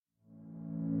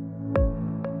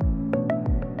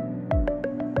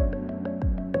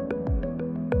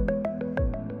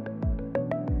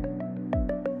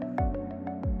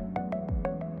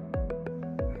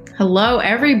Hello,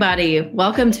 everybody.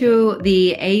 Welcome to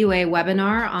the AUA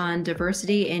webinar on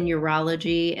diversity in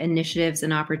urology initiatives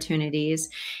and opportunities.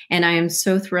 And I am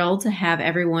so thrilled to have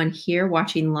everyone here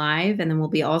watching live, and then we'll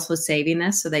be also saving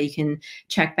this so that you can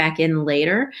check back in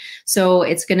later. So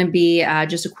it's going to be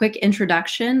just a quick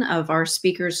introduction of our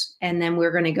speakers, and then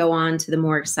we're going to go on to the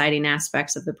more exciting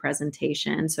aspects of the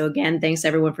presentation. So again, thanks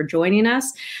everyone for joining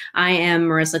us. I am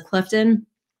Marissa Clifton,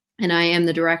 and I am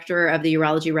the director of the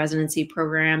urology residency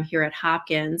program here at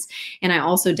Hopkins. And I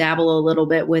also dabble a little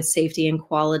bit with safety and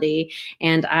quality.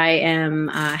 And I am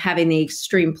having the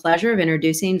extreme pleasure of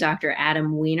introducing Dr.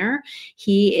 Adam Weiner.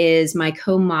 He is my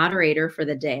co-moderator for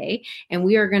the day. And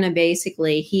we are going to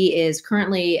he is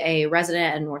currently a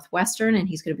resident at Northwestern, and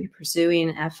he's going to be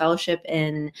pursuing a fellowship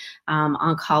in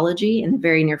oncology in the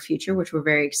very near future, which we're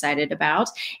very excited about.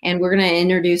 And we're going to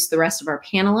introduce the rest of our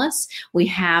panelists. We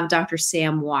have Dr.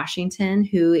 Sam Washington,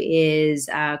 who is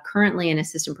currently an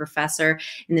assistant professor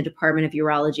in the Department of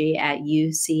Urology at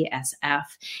UCSF.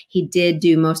 He did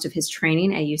do most of his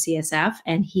training at UCSF,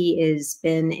 and he has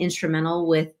been instrumental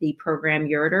with the program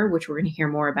URTR, which we're going to hear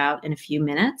more about in a few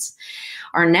minutes.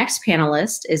 Our next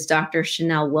panelist is Dr.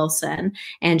 Chanel Wilson,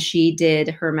 and she did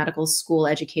her medical school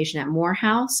education at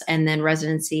Morehouse and then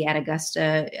residency at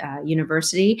Augusta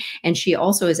University. And she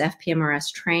also is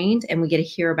FPMRS trained, and we get to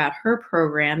hear about her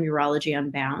program, Urology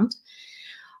Unbound.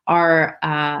 Our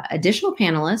additional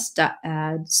panelist,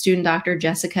 student Dr.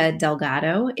 Jessica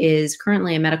Delgado, is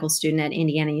currently a medical student at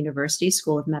Indiana University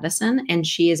School of Medicine, and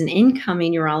she is an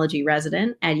incoming urology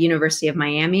resident at University of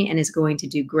Miami and is going to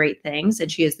do great things.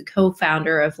 And she is the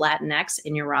co-founder of Latinx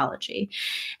in Urology.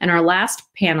 And our last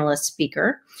panelist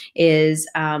speaker is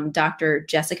Dr.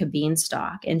 Jessica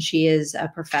Bienstock, and she is a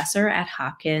professor at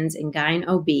Hopkins in Gyn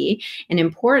OB. And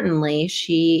importantly,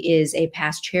 she is a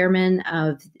past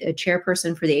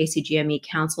chairperson for the ACGME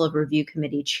Council of Review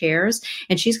Committee Chairs,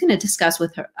 and she's going to discuss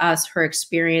with us her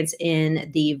experience in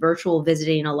the virtual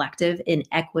visiting elective in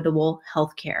equitable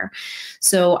healthcare.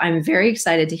 So I'm very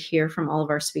excited to hear from all of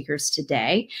our speakers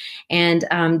today. And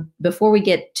before we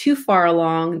get too far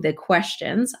along the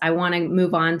questions, I want to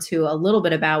move on to a little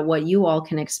bit about what you all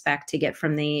can expect to get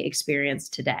from the experience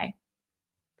today.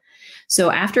 So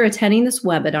after attending this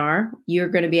webinar, you're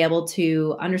going to be able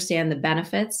to understand the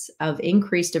benefits of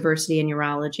increased diversity in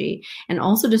urology and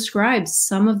also describe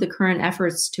some of the current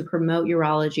efforts to promote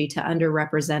urology to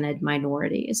underrepresented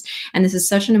minorities. And this is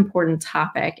such an important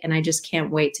topic, and I just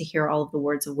can't wait to hear all of the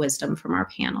words of wisdom from our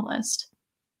panelists.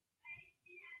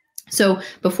 So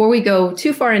before we go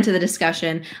too far into the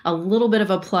discussion, a little bit of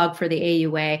a plug for the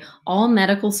AUA. All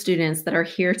medical students that are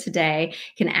here today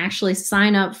can actually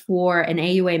sign up for an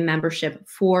AUA membership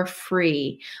for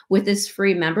free. With this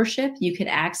free membership, you could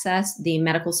access the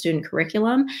medical student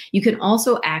curriculum. You can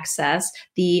also access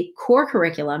the core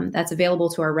curriculum that's available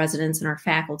to our residents and our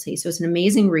faculty. So it's an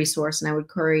amazing resource, and I would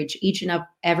encourage each and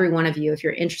every one of you, if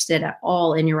you're interested at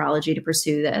all in urology, to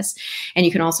pursue this. And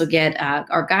you can also get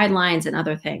our guidelines and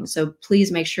other things. So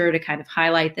please make sure to kind of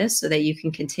highlight this so that you can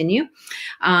continue.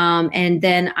 And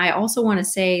then I also want to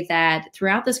say that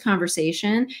throughout this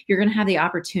conversation, you're going to have the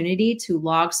opportunity to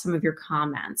log some of your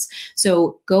comments.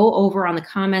 So go over on the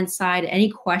comments side,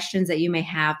 any questions that you may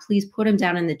have, please put them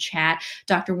down in the chat.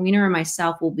 Dr. Weiner and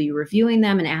myself will be reviewing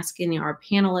them and asking our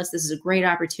panelists. This is a great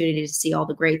opportunity to see all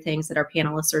the great things that our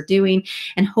panelists are doing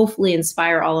and hopefully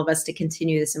inspire all of us to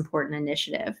continue this important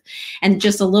initiative. And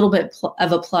just a little bit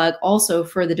of a plug also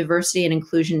for the Diversity and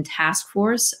Inclusion Task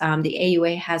Force. The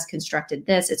AUA has constructed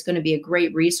this. It's going to be a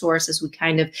great resource as we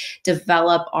kind of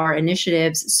develop our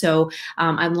initiatives. So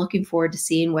I'm looking forward to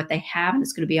seeing what they have, and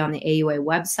it's going to be on the AUA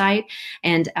website.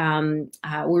 And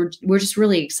we're just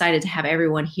really excited to have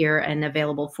everyone here and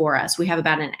available for us. We have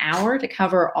about an hour to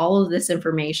cover all of this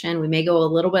information. We may go a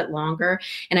little bit longer,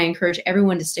 and I encourage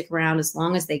everyone to stick around as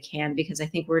long as they can, because I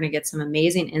think we're going to get some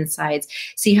amazing insights,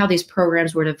 see how these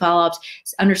programs were developed,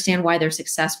 understand why they're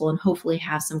successful, and hopefully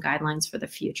have some guidelines for the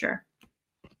future.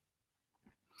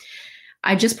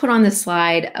 I just put on this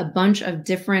slide a bunch of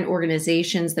different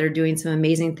organizations that are doing some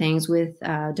amazing things with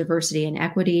diversity and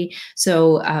equity.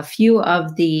 So a few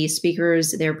of the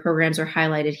speakers, their programs are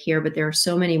highlighted here, but there are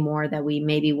so many more that we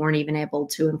maybe weren't even able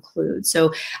to include.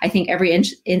 So I think every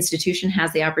institution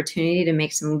has the opportunity to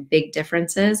make some big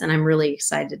differences, and I'm really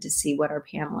excited to see what our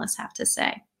panelists have to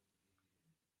say.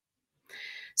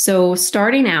 So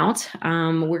starting out,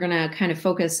 we're going to kind of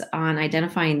focus on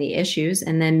identifying the issues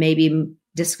and then maybe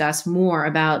discuss more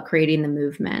about creating the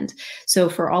movement. So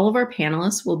for all of our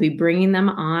panelists, we'll be bringing them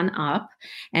on up,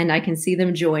 and I can see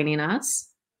them joining us.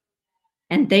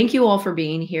 And thank you all for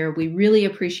being here. We really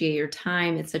appreciate your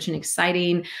time. It's such an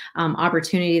exciting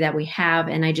opportunity that we have.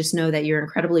 And I just know that you're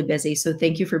incredibly busy. So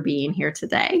thank you for being here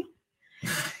today.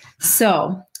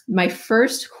 So my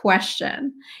first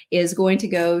question is going to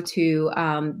go to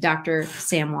Dr.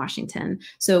 Sam Washington.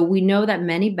 So we know that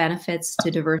many benefits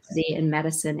to diversity in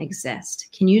medicine exist.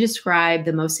 Can you describe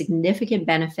the most significant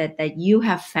benefit that you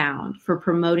have found for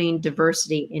promoting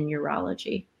diversity in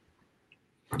urology?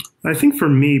 I think for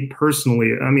me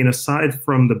personally, I mean, aside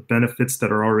from the benefits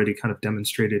that are already kind of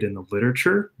demonstrated in the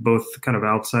literature, both kind of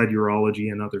outside urology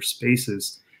and other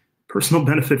spaces, personal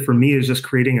benefit for me is just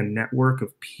creating a network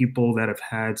of people that have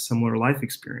had similar life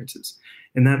experiences.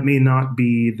 And that may not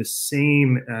be the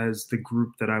same as the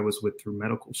group that I was with through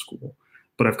medical school,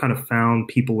 but I've kind of found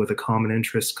people with a common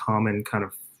interest, common kind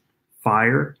of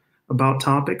fire about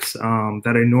topics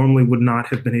that I normally would not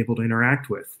have been able to interact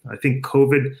with. I think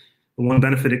COVID, the one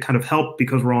benefit, it kind of helped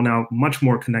because we're all now much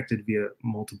more connected via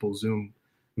multiple Zoom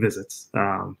visits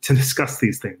to discuss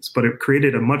these things, but it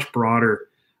created a much broader,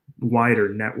 wider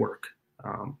network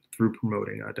through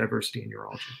promoting diversity in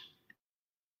urology.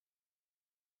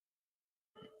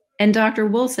 And Dr.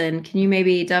 Wilson, can you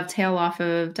maybe dovetail off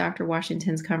of Dr.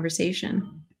 Washington's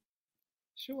conversation?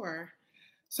 Sure.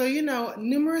 So,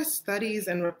 numerous studies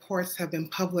and reports have been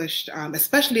published,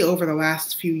 especially over the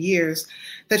last few years,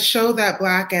 that show that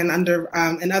Black and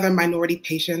other minority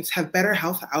patients have better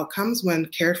health outcomes when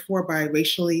cared for by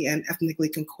racially and ethnically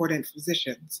concordant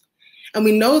physicians. And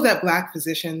we know that Black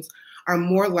physicians are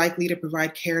more likely to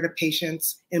provide care to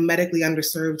patients in medically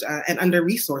underserved and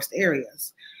under-resourced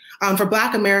areas. For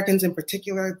Black Americans in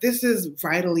particular, this is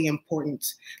vitally important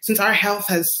since our health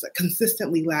has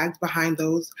consistently lagged behind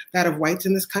that of whites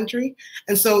in this country.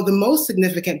 And so the most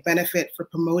significant benefit for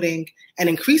promoting and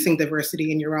increasing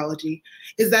diversity in urology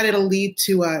is that it'll lead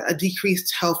to a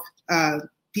decreased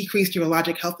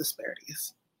urologic health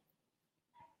disparities.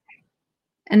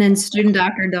 And then student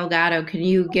Dr. Delgado, can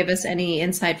you give us any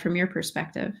insight from your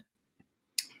perspective?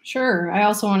 Sure. I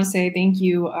also want to say thank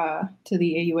you to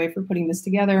the AUA for putting this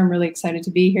together. I'm really excited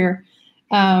to be here.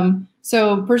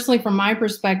 So personally, from my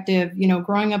perspective,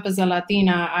 growing up as a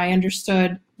Latina, I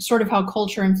understood sort of how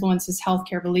culture influences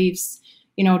healthcare beliefs.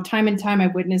 Time and time, I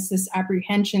witnessed this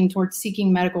apprehension towards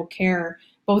seeking medical care,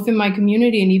 both in my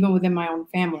community and even within my own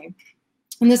family.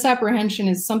 And this apprehension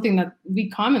is something that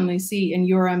we commonly see in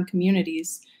URM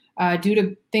communities. Due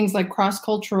to things like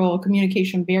cross-cultural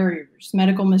communication barriers,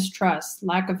 medical mistrust,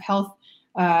 lack of health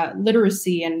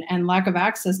literacy, and lack of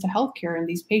access to healthcare in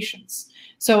these patients.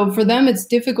 So for them, it's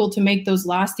difficult to make those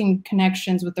lasting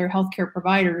connections with their healthcare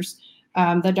providers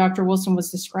that Dr. Wilson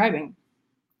was describing.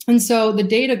 And so the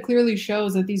data clearly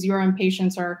shows that these URM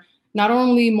patients are not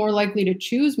only more likely to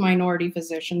choose minority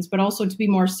physicians, but also to be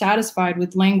more satisfied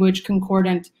with language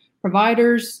concordant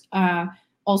providers,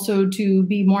 also to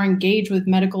be more engaged with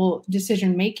medical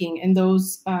decision-making and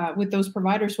with those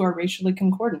providers who are racially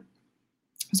concordant.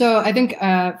 So I think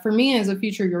for me as a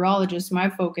future urologist,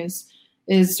 my focus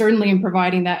is certainly in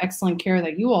providing that excellent care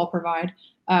that you all provide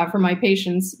for my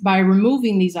patients by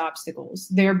removing these obstacles,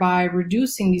 thereby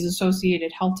reducing these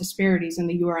associated health disparities in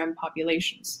the URM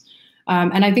populations.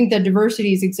 And I think that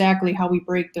diversity is exactly how we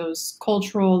break those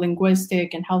cultural,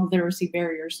 linguistic, and health literacy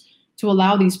barriers to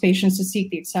allow these patients to seek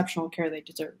the exceptional care they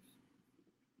deserve.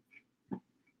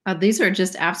 These are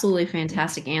just absolutely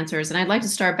fantastic answers. And I'd like to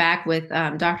start back with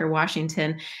Dr.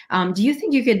 Washington. Do you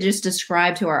think you could just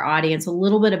describe to our audience a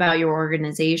little bit about your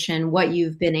organization, what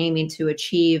you've been aiming to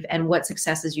achieve, and what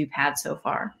successes you've had so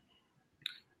far?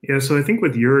 Yeah, so I think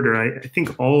with URDR, I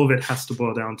think all of it has to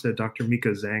boil down to Dr. Mika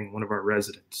Zhang, one of our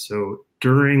residents. So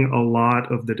during a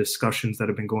lot of the discussions that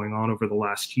have been going on over the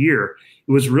last year,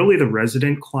 it was really the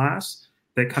resident class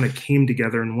that kind of came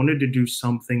together and wanted to do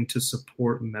something to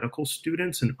support medical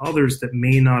students and others that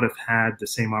may not have had the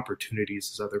same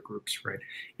opportunities as other groups, right?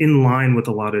 In line with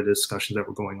a lot of discussions that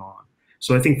were going on.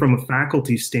 So I think from a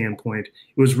faculty standpoint,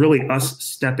 it was really us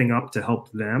stepping up to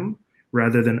help them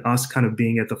rather than us kind of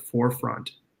being at the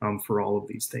forefront for all of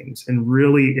these things. And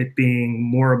really it being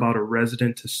more about a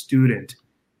resident to student,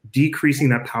 decreasing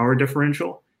that power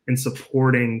differential and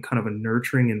supporting kind of a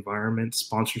nurturing environment,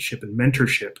 sponsorship and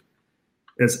mentorship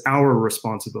as our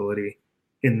responsibility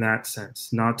in that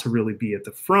sense, not to really be at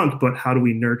the front, but how do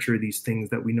we nurture these things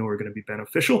that we know are going to be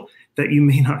beneficial that you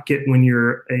may not get when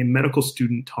you're a medical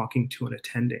student talking to an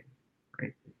attending,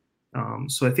 right?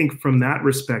 So I think from that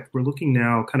respect, we're looking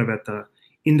now kind of at the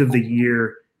end of the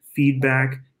year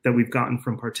feedback that we've gotten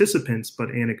from participants, but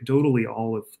anecdotally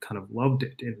all have kind of loved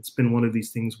it. And it's been one of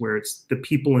these things where it's the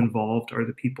people involved are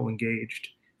the people engaged.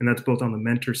 And that's both on the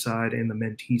mentor side and the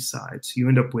mentee side. So you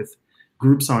end up with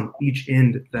groups on each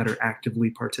end that are actively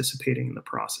participating in the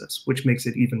process, which makes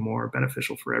it even more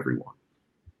beneficial for everyone.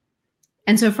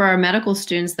 And so for our medical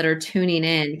students that are tuning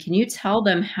in, can you tell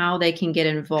them how they can get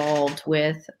involved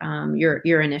with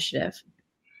your initiative?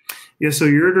 Yeah, so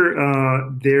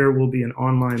there will be an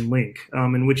online link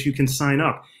in which you can sign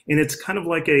up. And it's kind of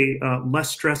like a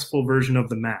less stressful version of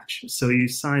the match. So you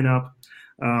sign up,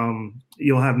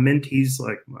 you'll have mentees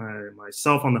like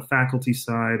myself on the faculty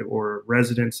side or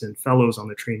residents and fellows on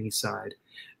the trainee side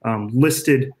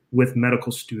listed with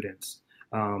medical students.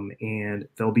 And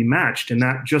they'll be matched. And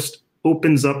that just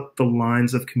opens up the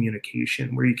lines of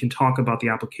communication where you can talk about the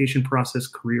application process,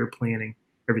 career planning,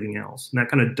 everything else. And that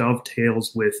kind of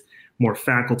dovetails with more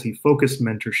faculty-focused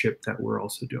mentorship that we're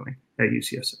also doing at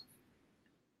UCSF.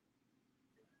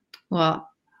 Well,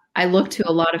 I look to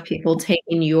a lot of people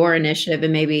taking your initiative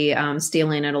and maybe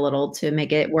stealing it a little to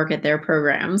make it work at their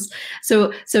programs.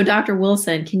 So Dr.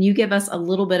 Wilson, can you give us a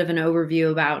little bit of an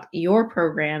overview about your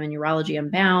program in Urology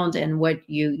Unbound and what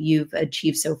you've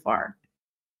achieved so far?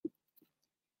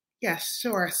 Yes,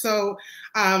 sure. So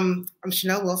I'm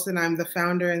Chanel Wilson. I'm the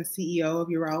founder and CEO of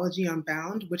Urology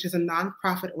Unbound, which is a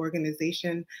nonprofit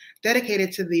organization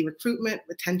dedicated to the recruitment,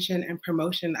 retention, and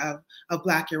promotion of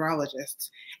Black urologists.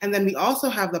 And then we also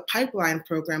have the pipeline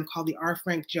program called the R.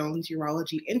 Frank Jones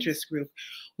Urology Interest Group,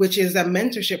 which is a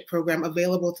mentorship program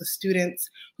available to students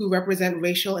who represent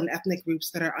racial and ethnic groups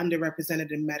that are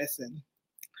underrepresented in medicine.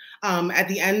 At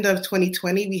the end of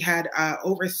 2020, we had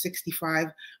over 65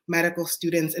 medical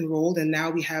students enrolled, and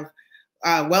now we have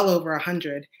well over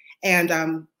 100. And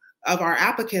of our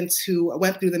applicants who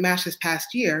went through the match this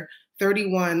past year,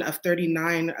 31 of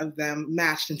 39 of them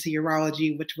matched into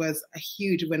urology, which was a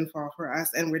huge windfall for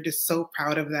us, and we're just so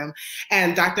proud of them.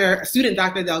 And student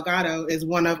Dr. Delgado is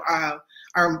one of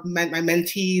my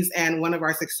mentees and one of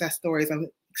our success stories. I'm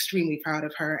extremely proud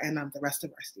of her and the rest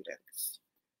of our students.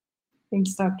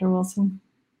 Thanks, Dr. Wilson.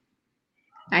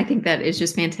 I think that is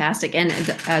just fantastic. And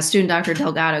student Dr.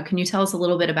 Delgado, can you tell us a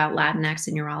little bit about Latinx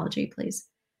in urology, please?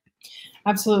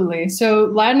 Absolutely. So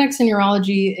Latinx in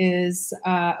urology is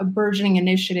a burgeoning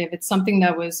initiative. It's something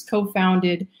that was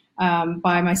co-founded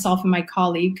by myself and my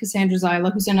colleague, Cassandra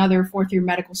Zyla, who's another fourth-year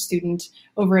medical student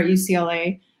over at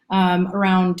UCLA,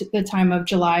 around the time of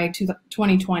July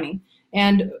 2020.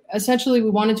 And essentially, we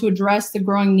wanted to address the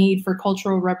growing need for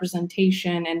cultural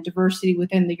representation and diversity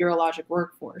within the urologic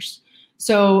workforce.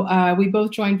 So we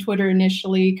both joined Twitter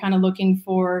initially, kind of looking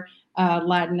for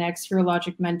Latinx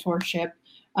urologic mentorship.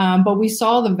 But we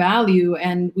saw the value,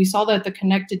 and we saw that the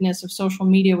connectedness of social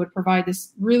media would provide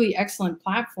this really excellent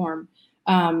platform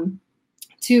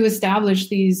to establish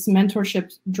these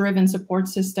mentorship-driven support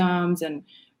systems and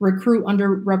recruit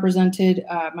underrepresented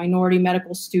minority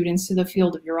medical students to the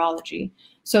field of urology.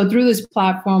 So through this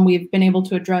platform, we've been able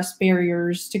to address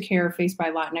barriers to care faced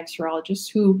by Latinx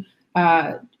urologists who,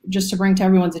 just to bring to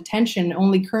everyone's attention,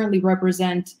 only currently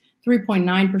represent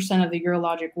 3.9% of the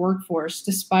urologic workforce,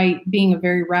 despite being a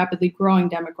very rapidly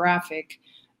growing demographic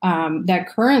that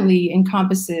currently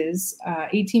encompasses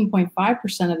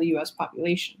 18.5% of the US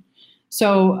population.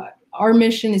 So our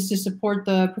mission is to support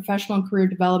the professional and career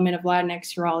development of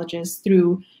Latinx urologists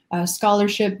through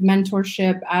scholarship,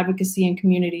 mentorship, advocacy, and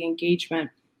community engagement.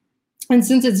 And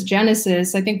since its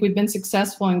genesis, I think we've been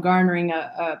successful in garnering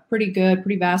a pretty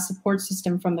vast support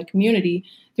system from the community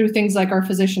through things like our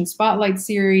Physician Spotlight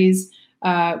series,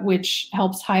 which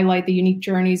helps highlight the unique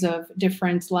journeys of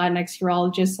different Latinx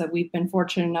urologists that we've been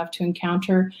fortunate enough to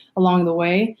encounter along the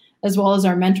way, as well as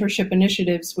our mentorship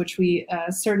initiatives, which we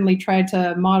certainly tried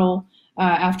to model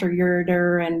after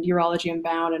URDR and Urology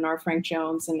Unbound and R. Frank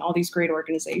Jones and all these great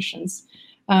organizations.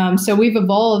 So we've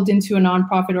evolved into a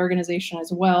nonprofit organization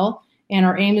as well. And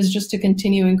our aim is just to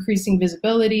continue increasing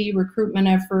visibility, recruitment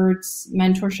efforts,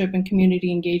 mentorship, and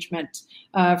community engagement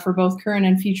for both current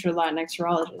and future Latinx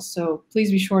urologists. So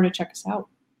please be sure to check us out.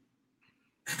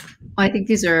 Well, I think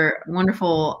these are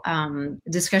wonderful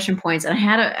discussion points. And I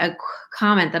had a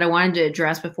comment that I wanted to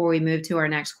address before we move to our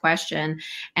next question.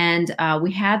 And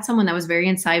we had someone that was very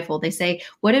insightful. They say,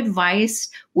 what advice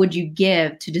would you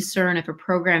give to discern if a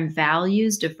program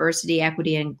values diversity,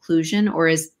 equity, and inclusion, or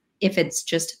if it's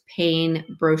just paying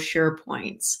brochure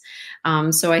points?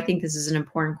 So I think this is an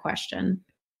important question.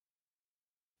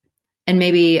 And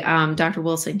maybe Dr.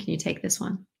 Wilson, can you take this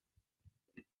one?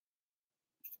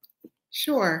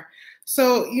 Sure.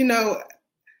 So,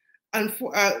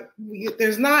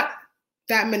 there's not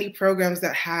that many programs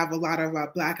that have a lot of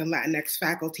Black and Latinx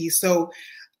faculty. So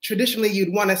traditionally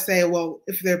you'd want to say, well,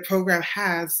 if their program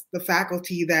has the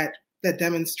faculty that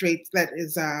demonstrates, that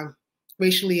is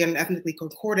racially and ethnically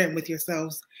concordant with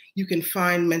yourselves, you can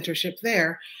find mentorship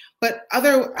there. But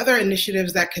other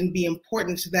initiatives that can be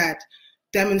important that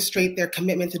demonstrate their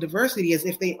commitment to diversity is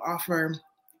if they offer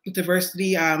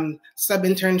diversity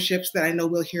sub-internships that I know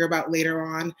we'll hear about later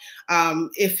on.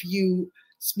 If you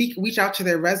reach out to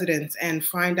their residents and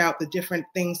find out the different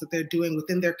things that they're doing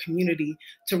within their community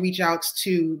to reach out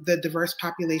to the diverse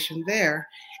population there.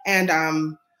 And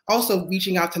also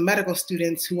reaching out to medical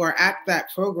students who are at that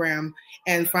program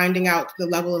and finding out the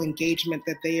level of engagement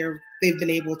that they've been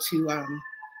able to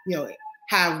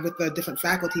have with the different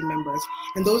faculty members.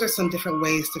 And those are some different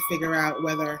ways to figure out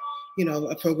whether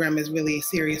a program is really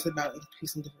serious about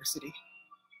increasing diversity.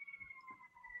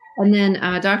 And then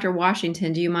Dr.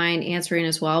 Washington, do you mind answering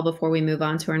as well before we move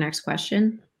on to our next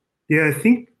question? Yeah, I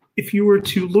think if you were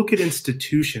to look at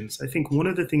institutions, I think one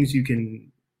of the things you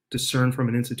can discern from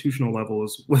an institutional level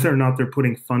is whether or not they're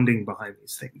putting funding behind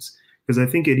these things. Because I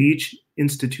think at each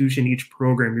institution, each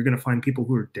program, you're going to find people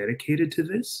who are dedicated to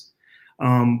this.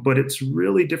 But it's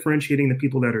really differentiating the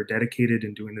people that are dedicated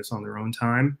and doing this on their own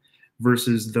time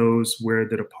versus those where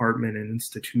the department and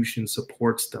institution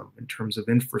supports them in terms of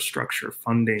infrastructure,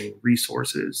 funding,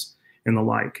 resources, and the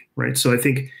like, right? So I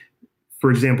think, for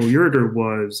example, Yurder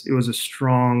was a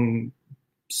strong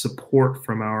support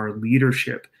from our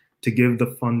leadership to give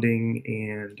the funding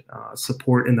and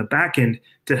support in the back end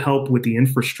to help with the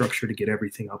infrastructure to get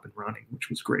everything up and running, which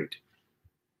was great.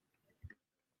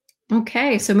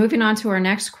 Okay, so moving on to our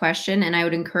next question, and I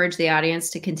would encourage the audience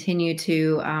to continue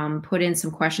to put in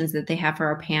some questions that they have for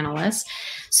our panelists.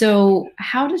 So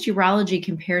how does urology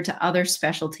compare to other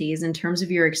specialties in terms of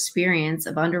your experience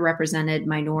of underrepresented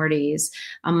minorities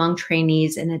among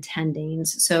trainees and attendings?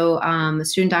 So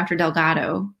student Dr.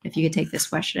 Delgado, if you could take this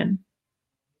question.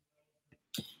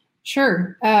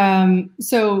 Sure.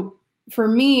 So for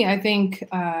me, I think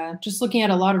just looking at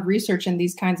a lot of research in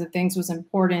these kinds of things was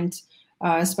important,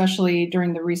 especially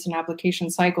during the recent application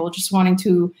cycle, just wanting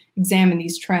to examine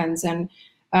these trends. And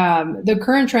the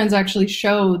current trends actually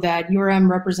show that URM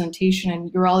representation in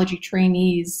urology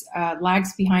trainees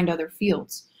lags behind other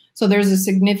fields. So there's a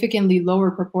significantly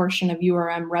lower proportion of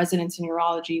URM residents in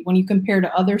urology when you compare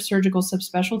to other surgical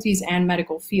subspecialties and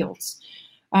medical fields.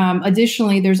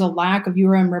 Additionally, there's a lack of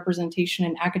URM representation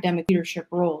in academic leadership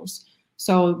roles.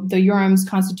 So the URMs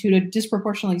constitute a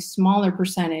disproportionately smaller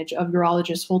percentage of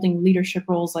urologists holding leadership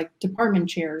roles like department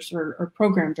chairs or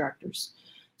program directors.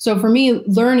 So for me,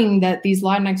 learning that these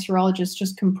Latinx urologists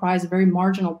just comprise a very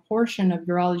marginal portion of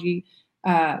urology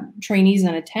trainees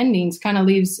and attendings kind of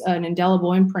leaves an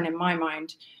indelible imprint in my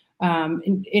mind.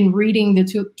 In reading the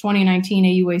 2019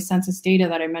 AUA census data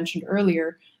that I mentioned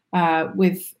earlier,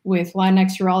 with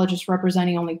Latinx urologists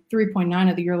representing only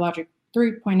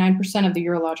 3.9% of the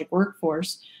urologic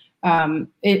workforce,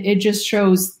 it just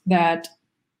shows that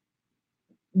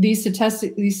these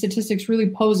statistics really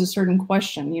pose a certain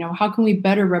question. How can we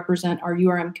better represent our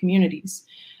URM communities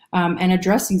and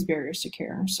address these barriers to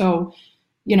care? So,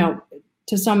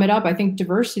 to sum it up, I think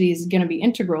diversity is going to be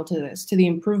integral to this, to the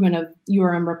improvement of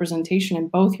URM representation in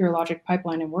both urologic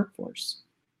pipeline and workforce.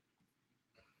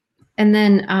 And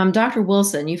then, Dr.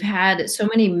 Wilson, you've had so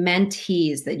many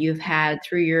mentees that you've had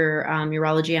through your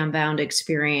Urology Unbound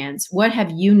experience. What have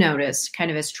you noticed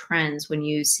kind of as trends when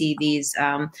you see these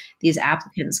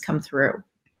applicants come through?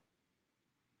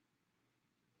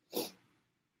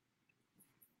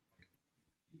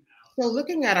 So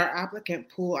looking at our applicant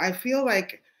pool, I feel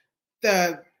like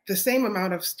the same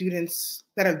amount of students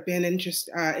that have been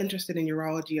interested in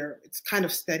urology it's kind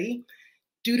of steady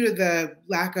due to the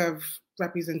lack of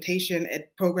representation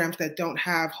at programs that don't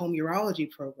have home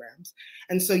urology programs.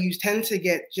 And so you tend to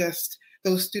get just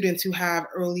those students who have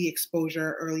early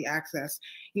exposure, early access.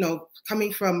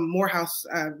 Coming from Morehouse,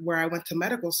 where I went to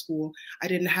medical school, I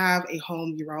didn't have a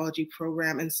home urology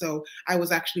program. And so I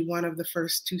was actually one of the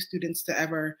first 2 students to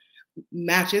ever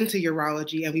match into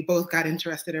urology, and we both got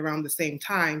interested around the same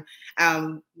time,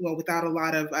 without a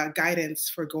lot of guidance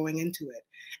for going into it.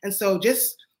 And so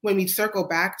just when we circle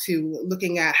back to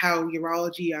looking at how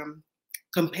urology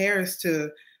compares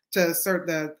to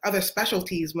the other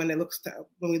specialties when we look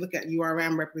at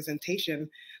URM representation,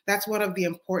 that's one of the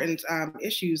important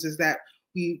issues, is that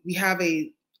we have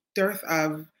a dearth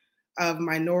of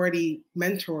minority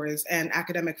mentors and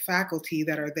academic faculty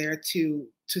that are there to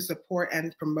support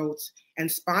and promote and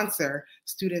sponsor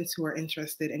students who are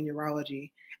interested in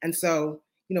urology. And so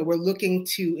we're looking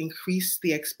to increase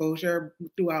the exposure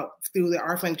through the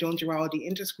R. Frank Jones Urology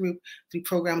Interest Group, through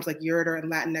programs like Yurder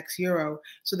and Latinx Euro,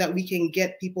 so that we can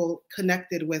get people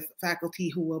connected with faculty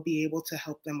who will be able to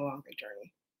help them along their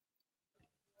journey.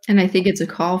 And I think it's a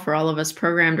call for all of us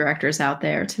program directors out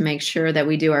there to make sure that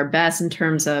we do our best in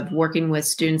terms of working with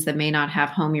students that may not have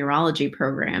home urology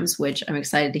programs, which I'm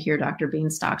excited to hear Dr.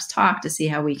 Beanstalk's talk to see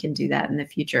how we can do that in the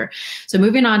future. So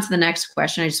moving on to the next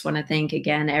question, I just want to thank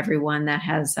again everyone that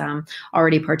has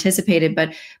already participated,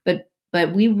 but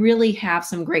we really have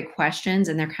some great questions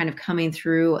and they're kind of coming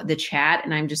through the chat,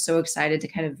 and I'm just so excited to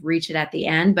kind of reach it at the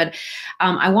end. But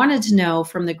I wanted to know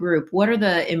from the group, what are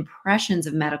the impressions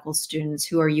of medical students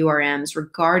who are URMs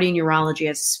regarding urology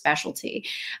as a specialty?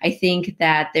 I think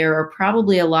that there are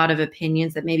probably a lot of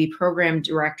opinions that maybe program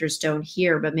directors don't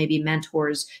hear, but maybe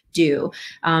mentors do.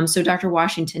 So Dr.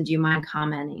 Washington, do you mind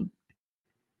commenting?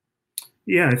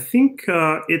 Yeah, I think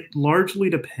it largely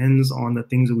depends on the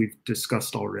things that we've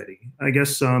discussed already. I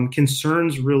guess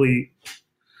concerns really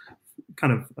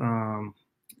kind of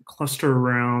cluster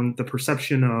around the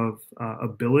perception of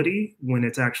ability when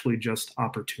it's actually just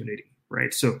opportunity,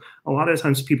 right? So a lot of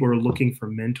times people are looking for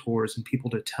mentors and people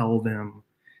to tell them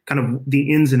kind of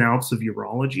the ins and outs of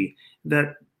urology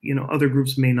that, you know, other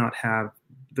groups may not have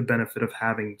the benefit of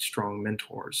having strong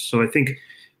mentors. So I think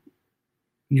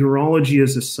urology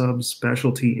as a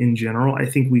subspecialty in general, I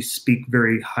think we speak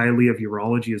very highly of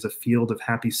urology as a field of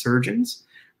happy surgeons,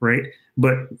 right?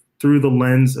 But through the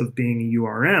lens of being a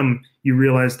URM, you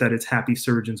realize that it's happy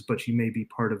surgeons, but you may be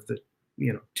part of the,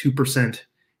 2%.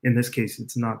 In this case,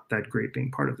 it's not that great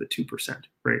being part of the 2%,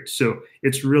 right? So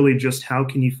it's really just how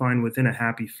can you find within a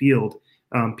happy field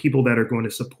people that are going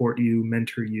to support you,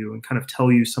 mentor you, and kind of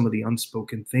tell you some of the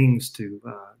unspoken things to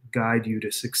guide you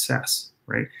to success,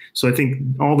 right? So I think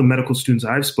all the medical students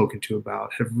I've spoken to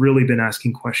about have really been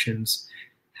asking questions,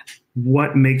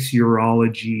 what makes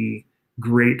urology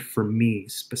great for me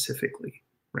specifically,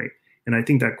 right? And I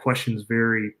think that question is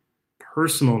very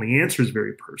personal and the answer is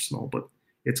very personal, but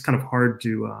it's kind of hard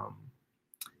to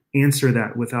answer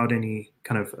that without any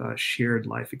kind of shared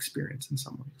life experience in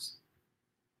some ways.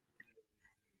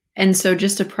 And so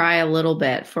just to pry a little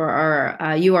bit for our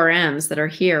URMs that are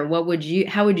here,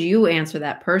 how would you answer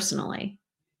that personally?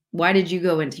 Why did you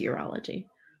go into urology?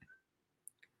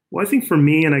 Well, I think for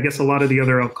me, and I guess a lot of the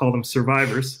other, I'll call them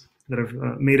survivors that have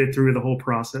made it through the whole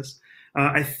process,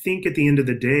 I think at the end of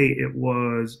the day, it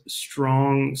was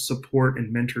strong support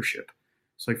and mentorship.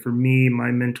 So like for me,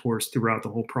 my mentors throughout the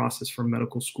whole process from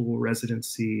medical school,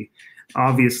 residency,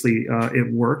 obviously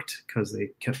it worked because they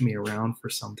kept me around for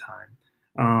some time.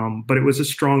 But it was a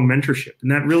strong mentorship.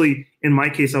 And that really, in my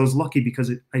case, I was lucky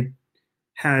because I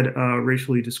had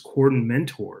racially discordant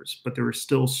mentors, but there were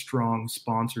still strong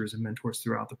sponsors and mentors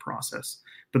throughout the process.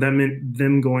 But that meant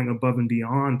them going above and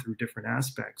beyond through different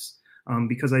aspects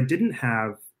because I didn't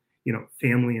have,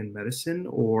 family in medicine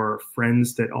or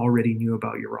friends that already knew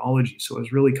about urology. So I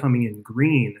was really coming in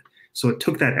green. So it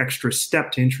took that extra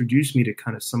step to introduce me to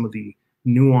kind of some of the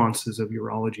nuances of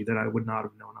urology that I would not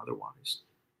have known otherwise.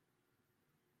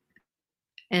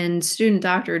 And student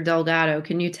Dr. Delgado,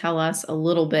 can you tell us a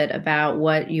little bit about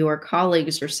what your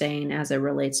colleagues are saying as it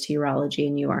relates to urology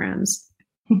and URMs?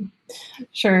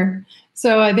 Sure.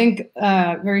 So I think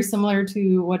very similar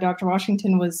to what Dr.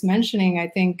 Washington was mentioning, I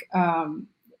think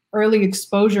early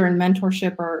exposure and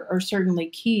mentorship are certainly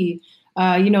key.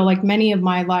 Like many of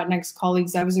my Latinx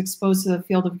colleagues, I was exposed to the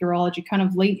field of urology kind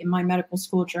of late in my medical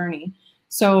school journey.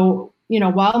 So,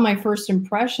 while my first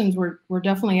impressions were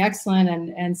definitely excellent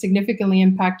and significantly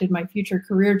impacted my future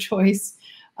career choice,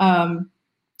 I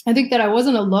think that I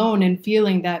wasn't alone in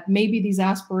feeling that maybe these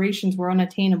aspirations were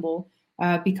unattainable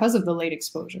because of the late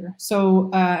exposure. So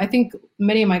I think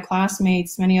many of my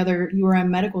classmates, many other URM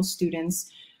medical students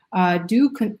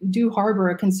do harbor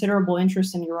a considerable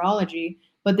interest in urology,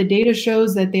 but the data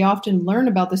shows that they often learn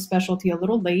about the specialty a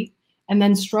little late and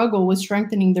then struggle with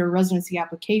strengthening their residency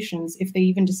applications if they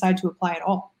even decide to apply at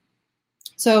all.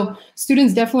 So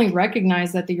students definitely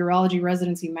recognize that the urology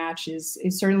residency match is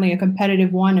certainly a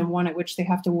competitive one and one at which they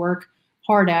have to work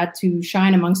hard at to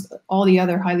shine amongst all the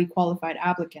other highly qualified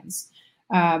applicants.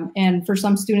 And for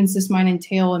some students, this might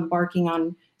entail embarking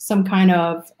on some kind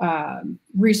of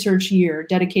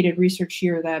dedicated research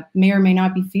year that may or may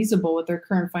not be feasible with their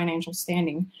current financial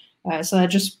standing. So that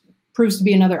just proves to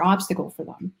be another obstacle for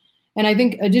them. And I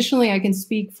think additionally, I can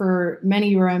speak for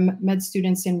many URM med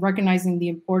students in recognizing the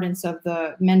importance of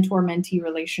the mentor-mentee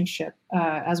relationship,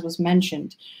 as was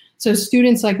mentioned. So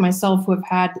students like myself who have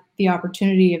had the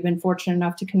opportunity, have been fortunate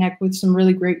enough to connect with some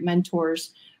really great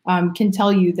mentors, can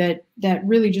tell you that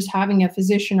really just having a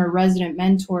physician or resident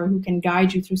mentor who can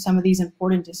guide you through some of these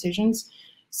important decisions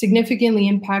significantly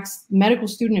impacts medical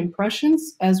student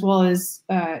impressions, as well as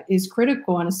is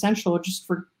critical and essential just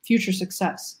for future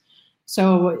success.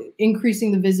 So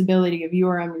increasing the visibility of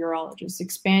URM urologists,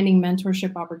 expanding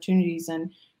mentorship opportunities,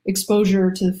 and exposure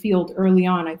to the field early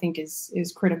on, I think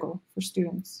is critical for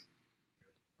students.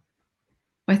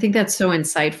 I think that's so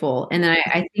insightful. And then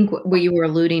I think what you were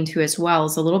alluding to as well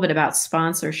is a little bit about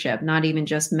sponsorship, not even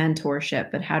just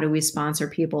mentorship, but how do we sponsor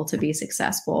people to be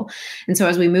successful? And so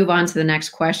as we move on to the next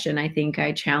question, I think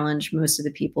I challenge most of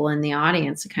the people in the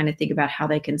audience to kind of think about how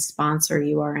they can sponsor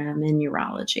URM in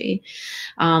urology.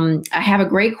 I have a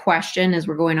great question as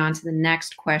we're going on to the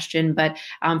next question, but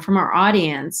from our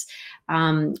audience,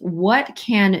 what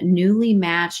can newly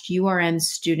matched URM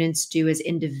students do as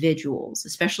individuals,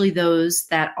 especially those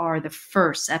that are the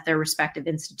first at their respective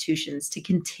institutions, to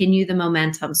continue the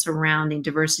momentum surrounding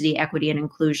diversity, equity, and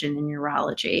inclusion in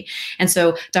urology? And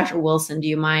so, Dr. Wilson, do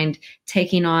you mind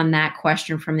taking on that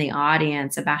question from the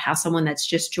audience about how someone that's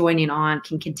just joining on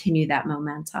can continue that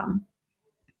momentum?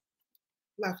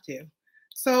 Love to.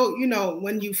 So,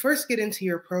 when you first get into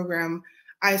your program,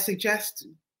 I suggest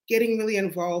getting really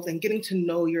involved and getting to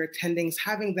know your attendings,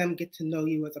 having them get to know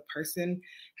you as a person,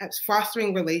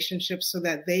 fostering relationships so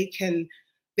that they can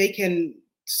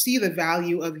see the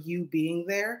value of you being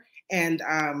there and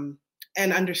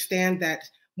understand that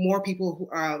more people who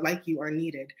are like you are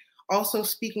needed. Also,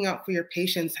 speaking up for your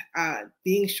patients,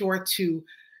 being sure to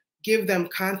give them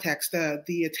context,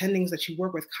 the attendings that you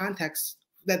work with, context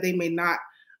that they may not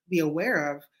be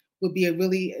aware of, would be a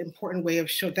really important way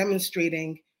of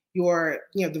demonstrating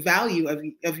the value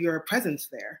of your presence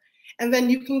there. And then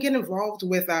you can get involved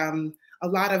with a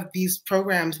lot of these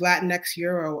programs, Latinx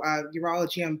Euro,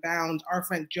 Urology Unbound, R.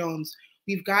 Frank Jones.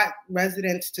 We've got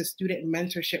residents to student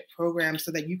mentorship programs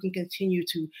so that you can continue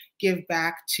to give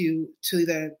back to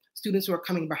the students who are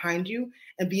coming behind you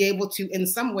and be able to, in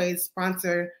some ways,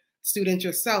 sponsor students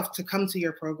yourself to come to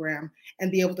your program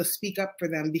and be able to speak up for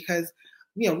them, because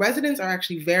residents are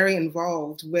actually very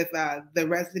involved with the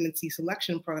residency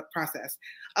selection process.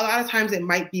 A lot of times it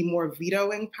might be more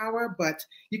vetoing power, but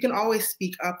you can always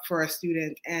speak up for a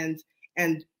student and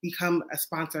become a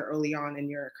sponsor early on in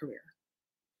your career.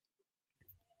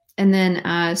 And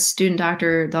then student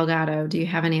Dr. Delgado, do you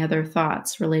have any other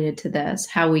thoughts related to this,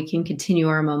 how we can continue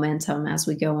our momentum as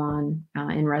we go on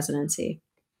in residency?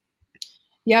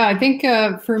 Yeah, I think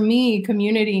for me,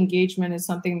 community engagement is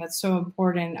something that's so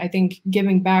important. I think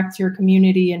giving back to your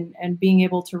community and being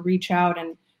able to reach out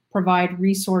and provide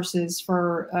resources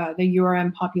for the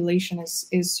URM population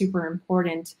is super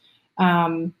important.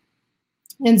 And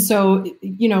so,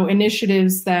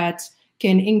 initiatives that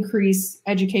can increase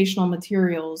educational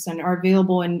materials and are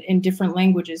available in different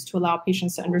languages to allow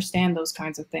patients to understand those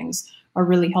kinds of things are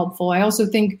really helpful. I also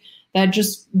think that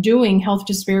just doing health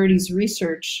disparities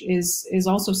research is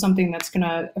also something that's going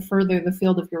to further the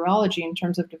field of urology in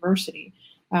terms of diversity.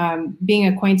 Being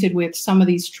acquainted with some of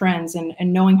these trends and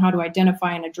knowing how to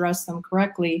identify and address them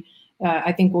correctly,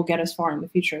 I think will get us far in the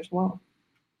future as well.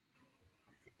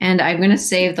 And I'm going to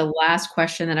save the last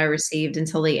question that I received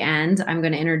until the end. I'm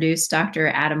going to introduce Dr.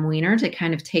 Adam Weiner to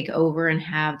kind of take over and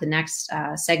have the next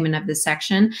segment of this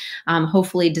section,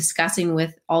 hopefully discussing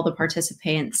with all the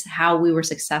participants how we were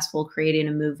successful creating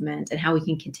a movement and how we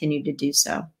can continue to do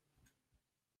so.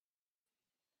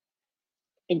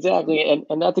 Exactly.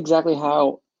 And that's exactly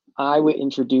how I would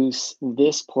introduce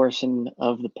this portion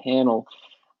of the panel.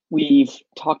 We've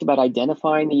talked about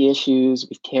identifying the issues,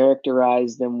 we've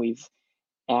characterized them,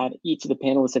 each of the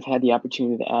panelists have had the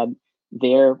opportunity to add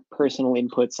their personal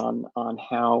inputs on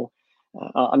how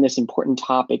on this important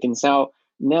topic. And so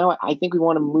now I think we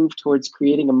want to move towards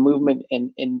creating a movement.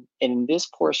 And in this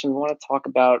portion, we want to talk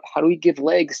about how do we give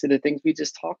legs to the things we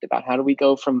just talked about? How do we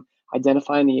go from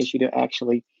identifying the issue to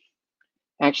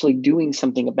actually doing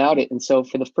something about it? And so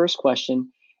for the first question,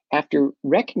 after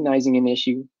recognizing an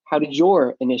issue, how did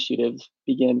your initiative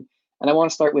begin? And I want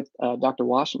to start with Dr.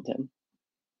 Washington.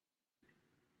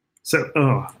 So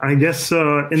I guess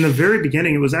in the very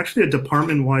beginning, it was actually a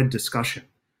department-wide discussion.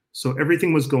 So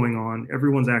everything was going on,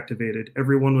 everyone's activated,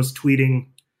 everyone was tweeting,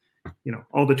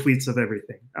 all the tweets of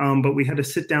everything. But we had to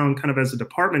sit down kind of as a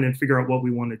department and figure out what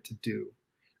we wanted to do,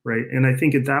 right? And I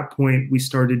think at that point, we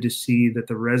started to see that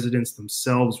the residents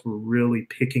themselves were really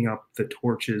picking up the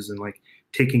torches and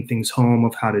taking things home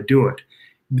of how to do it.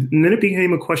 And then it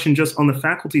became a question just on the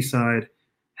faculty side,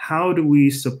 how do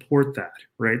we support that,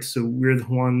 right? So we're the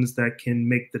ones that can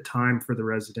make the time for the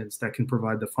residents, that can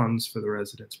provide the funds for the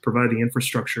residents, provide the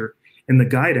infrastructure and the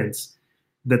guidance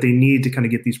that they need to kind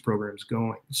of get these programs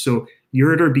going. So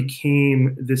URDR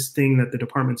became this thing that the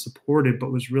department supported,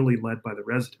 but was really led by the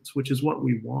residents, which is what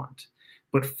we want.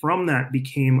 But from that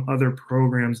became other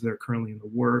programs that are currently in the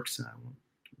works. And I won't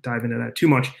dive into that too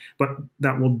much, but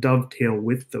that will dovetail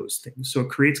with those things. So it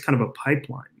creates kind of a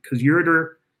pipeline, because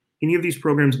Ureter, any of these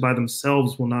programs by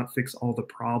themselves will not fix all the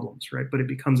problems, right? But it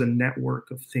becomes a network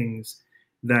of things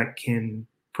that can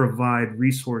provide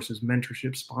resources,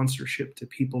 mentorship, sponsorship to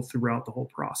people throughout the whole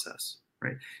process,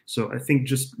 right? So I think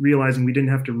just realizing we didn't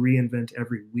have to reinvent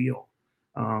every wheel,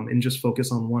 and just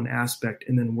focus on one aspect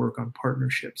and then work on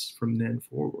partnerships from then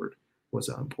forward was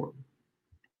important.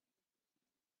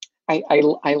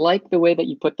 I like the way that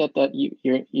you put that, that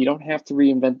you don't have to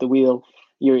reinvent the wheel.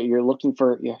 You're looking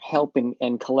for your help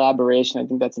and collaboration. I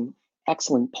think that's an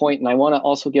excellent point. And I want to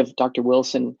also give Dr.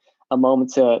 Wilson a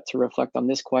moment to reflect on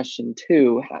this question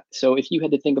too. So if you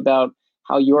had to think about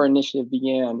how your initiative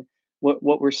began,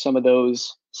 what were some of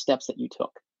those steps that you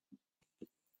took?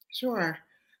 Sure.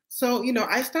 So,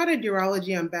 I started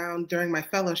Urology Unbound during my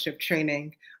fellowship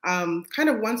training. Kind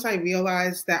of once I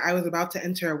realized that I was about to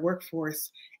enter a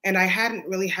workforce, and I hadn't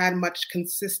really had much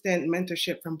consistent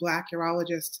mentorship from Black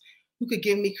urologists who could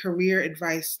give me career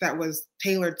advice that was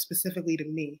tailored specifically to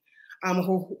me,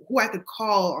 who I could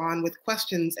call on with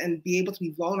questions and be able to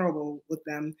be vulnerable with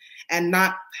them and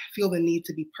not feel the need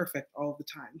to be perfect all the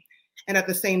time. And at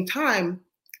the same time,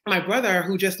 my brother,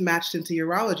 who just matched into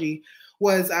urology,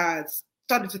 was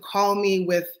started to call me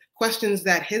with questions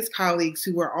that his colleagues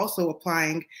who were also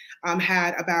applying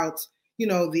had about,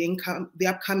 the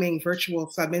upcoming virtual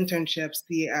sub-internships,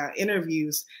 the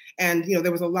interviews. And,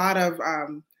 there was a lot of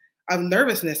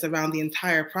nervousness around the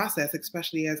entire process,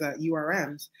 especially as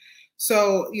URMs.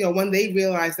 So, when they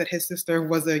realized that his sister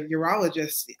was a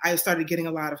urologist, I started getting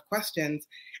a lot of questions.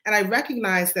 And I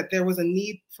recognized that there was a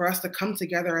need for us to come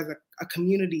together as a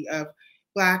community of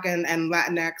Black and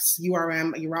Latinx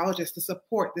urologists to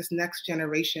support this next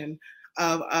generation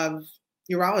of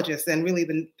urologists. And really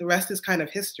the rest is kind of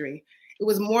history. It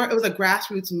was a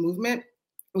grassroots movement.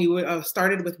 We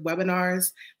started with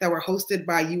webinars that were hosted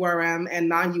by URM and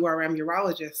non-URM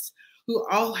urologists who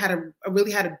all had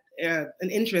an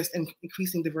interest in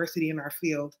increasing diversity in our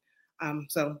field.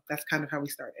 So that's kind of how we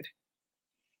started.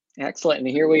 Excellent. And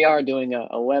here we are doing a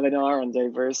webinar on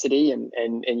diversity,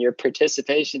 and your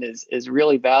participation is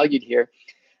really valued here.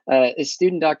 As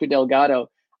student Dr. Delgado,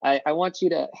 I want you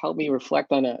to help me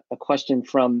reflect on a question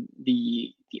from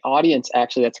the audience,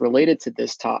 actually, that's related to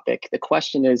this topic. The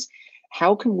question is,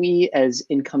 how can we as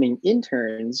incoming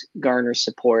interns garner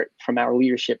support from our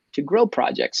leadership to grow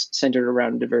projects centered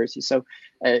around diversity? So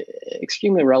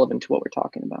extremely relevant to what we're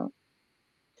talking about.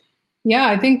 Yeah,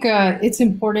 I think it's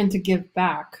important to give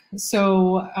back.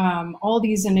 So all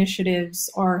these initiatives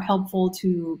are helpful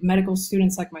to medical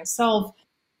students like myself,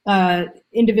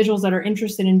 individuals that are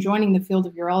interested in joining the field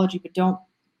of urology but don't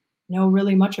know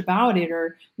really much about it,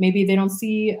 or maybe they don't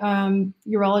see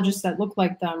urologists that look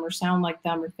like them or sound like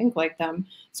them or think like them.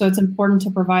 So it's important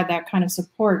to provide that kind of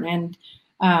support and,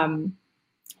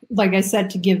 like I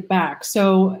said, to give back.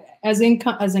 So as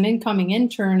an incoming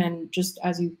intern, and just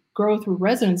as you grow through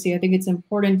residency, I think it's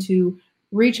important to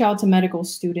reach out to medical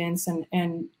students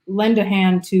and lend a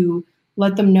hand to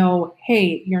let them know,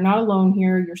 hey, you're not alone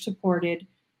here, you're supported.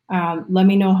 Let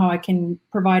me know how I can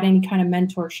provide any kind of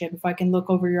mentorship, if I can look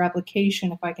over your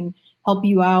application, if I can help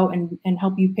you out and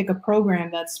help you pick a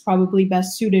program that's probably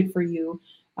best suited for you.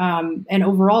 And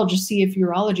overall, just see if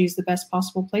urology is the best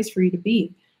possible place for you to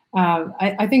be.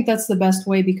 I think that's the best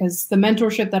way, because the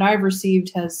mentorship that I've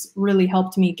received has really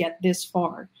helped me get this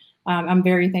far. I'm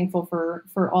very thankful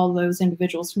for all those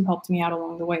individuals who helped me out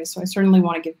along the way. So I certainly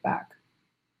want to give back.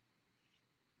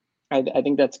 I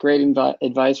think that's great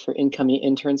advice for incoming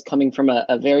interns coming from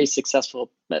a very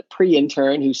successful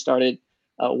pre-intern who started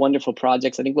wonderful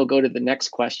projects. I think we'll go to the next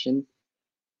question.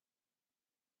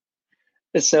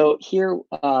 So here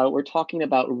we're talking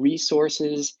about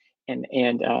resources and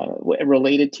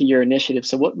related to your initiative.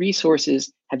 So what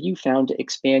resources have you found to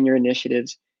expand your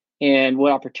initiatives, and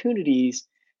what opportunities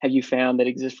have you found that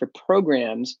exist for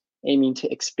programs aiming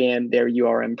to expand their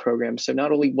URM programs? So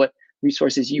not only what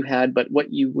resources you had, but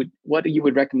what you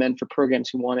would recommend for programs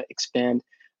who want to expand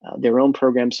their own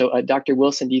programs. So Dr.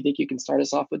 Wilson, do you think you can start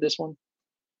us off with this one?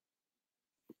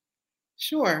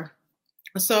 Sure.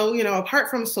 So, apart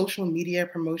from social media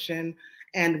promotion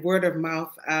and word of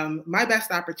mouth, my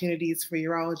best opportunities for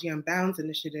Urology Unbound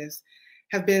initiatives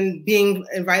have been being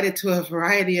invited to a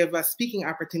variety of speaking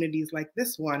opportunities like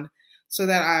this one, so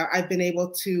that I've been able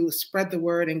to spread the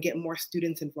word and get more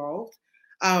students involved.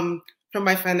 From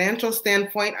my financial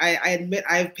standpoint, I admit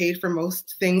I've paid for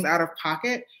most things out of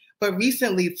pocket, but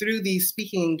recently through these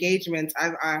speaking engagements,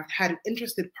 I've had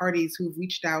interested parties who've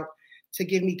reached out to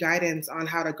give me guidance on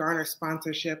how to garner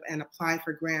sponsorship and apply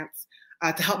for grants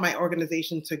to help my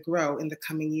organization to grow in the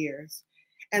coming years.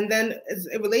 And then as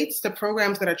it relates to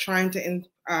programs that are trying to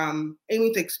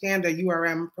aiming to expand their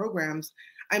URM programs,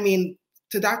 I mean,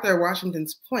 to Dr.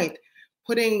 Washington's point,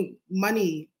 putting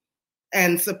money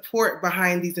and support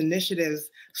behind these initiatives,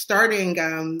 starting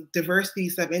diversity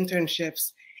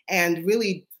sub-internships, and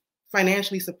really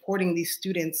financially supporting these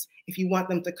students. If you want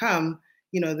them to come,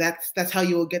 that's how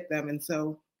you will get them. And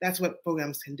so that's what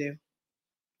programs can do.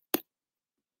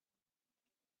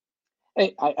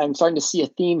 I'm starting to see a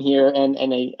theme here, and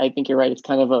I think you're right. It's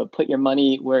kind of a put your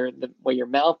money where your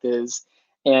mouth is.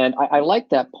 And I like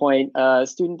that point.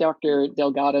 Student Dr.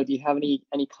 Delgado, do you have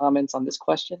any comments on this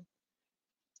question?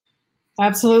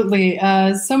 Absolutely.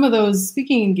 Some of those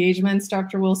speaking engagements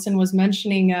Dr. Wilson was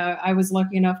mentioning, I was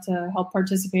lucky enough to help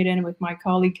participate in with my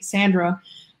colleague Cassandra.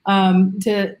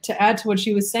 To add to what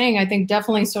she was saying, I think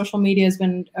definitely social media has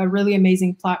been a really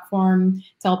amazing platform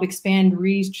to help expand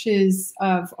reaches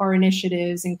of our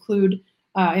initiatives, include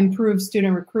improve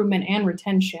student recruitment and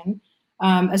retention,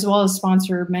 as well as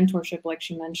sponsor mentorship, like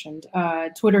she mentioned.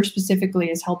 Twitter specifically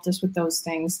has helped us with those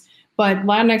things. But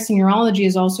Latinx in Urology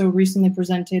is also recently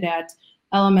presented at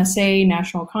LMSA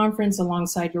National Conference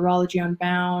alongside Urology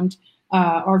Unbound,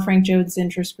 our Frank Jones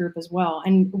interest group as well.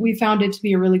 And we found it to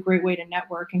be a really great way to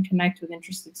network and connect with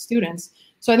interested students.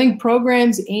 So I think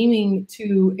programs aiming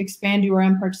to expand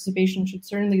URM participation should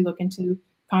certainly look into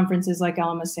conferences like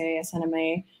LMSA,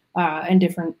 SNMA, and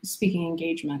different speaking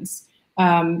engagements.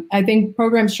 I think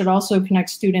programs should also connect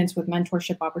students with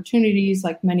mentorship opportunities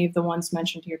like many of the ones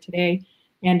mentioned here today.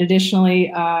 And additionally,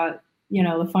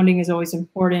 the funding is always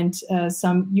important.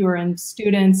 Some URM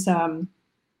students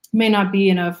may not be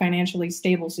in a financially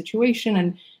stable situation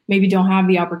and maybe don't have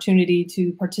the opportunity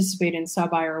to participate in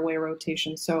sub-IRA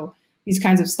rotations. So these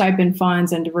kinds of stipend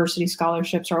funds and diversity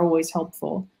scholarships are always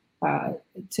helpful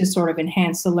to sort of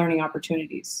enhance the learning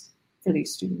opportunities for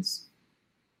these students.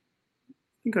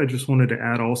 I think I just wanted to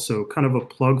add also kind of a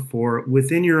plug for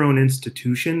within your own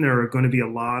institution, there are going to be a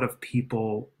lot of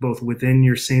people both within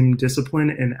your same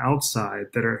discipline and outside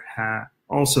that are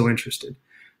also interested.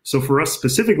 So for us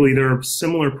specifically, there are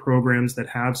similar programs that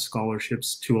have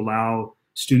scholarships to allow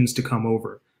students to come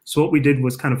over. So what we did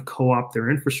was kind of co-opt their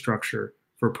infrastructure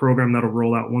for a program that'll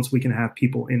roll out once we can have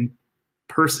people in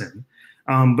person.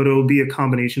 But it'll be a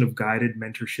combination of guided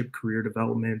mentorship, career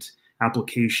development,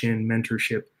 application,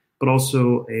 mentorship, but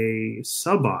also a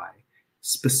sub-I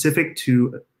specific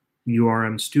to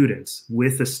URM students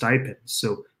with a stipend.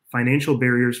 So financial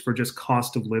barriers for just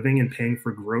cost of living and paying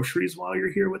for groceries while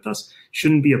you're here with us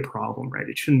shouldn't be a problem, right?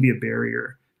 It shouldn't be a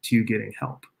barrier to you getting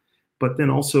help. But then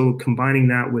also combining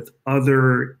that with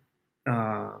other,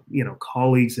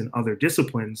 colleagues in other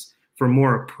disciplines for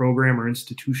more a program or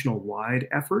institutional-wide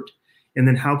effort. And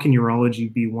then how can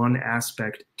urology be one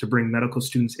aspect to bring medical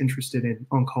students interested in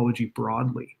oncology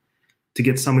broadly, to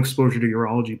get some exposure to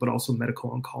urology, but also medical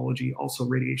oncology, also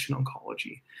radiation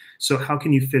oncology. So how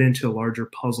can you fit into a larger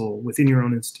puzzle within your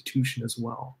own institution as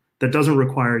well that doesn't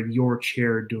require your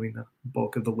chair doing the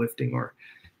bulk of the lifting or,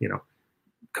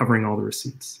 covering all the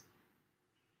receipts?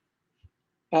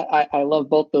 I love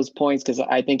both those points because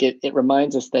I think it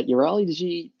reminds us that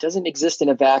urology doesn't exist in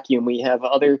a vacuum. We have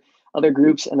other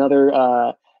groups and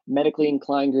other medically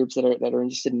inclined groups that are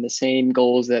interested in the same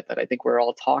goals that I think we're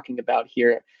all talking about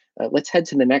here. Let's head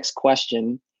to the next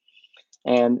question.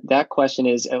 And that question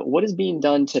is, what is being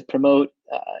done to promote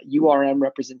URM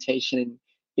representation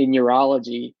in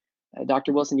urology?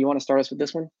 Dr. Wilson, do you want to start us with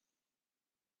this one?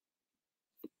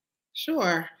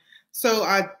 Sure. So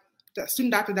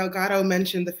student Dr. Delgado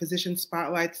mentioned the physician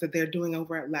spotlights that they're doing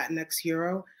over at Latinx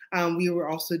Euro. We were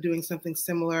also doing something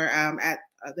similar at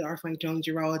the R. Frank Jones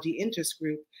Urology Interest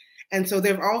Group. And so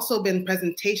there have also been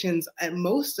presentations at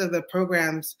most of the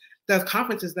programs, the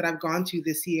conferences that I've gone to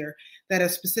this year that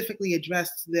have specifically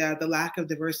addressed the lack of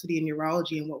diversity in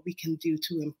urology and what we can do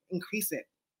to increase it.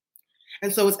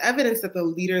 And so it's evidence that the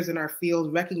leaders in our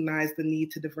field recognize the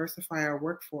need to diversify our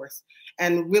workforce.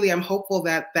 And really, I'm hopeful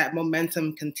that that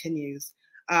momentum continues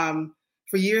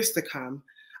for years to come.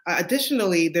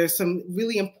 Additionally, there's some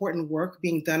really important work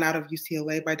being done out of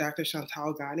UCLA by Dr.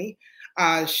 Chantal Ghani.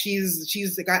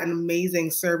 She's got an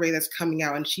amazing survey that's coming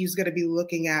out, and she's going to be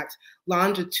looking at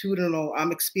longitudinal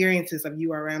experiences of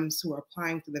URMs who are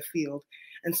applying to the field.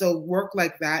 And so work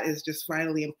like that is just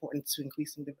vitally important to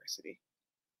increasing diversity.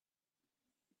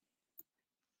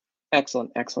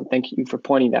 Excellent. Thank you for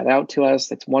pointing that out to us.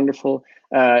 That's wonderful.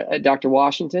 Dr.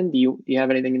 Washington, do you have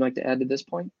anything you'd like to add to this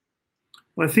point?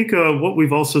 Well, I think what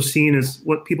we've also seen is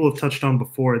what people have touched on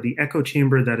before. The echo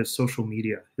chamber that is social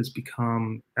media has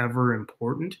become ever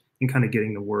important in kind of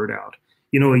getting the word out.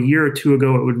 A year or two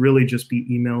ago, it would really just be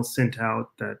emails sent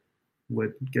out that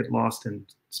would get lost in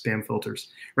spam filters,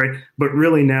 right? But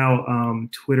really now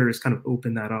Twitter has kind of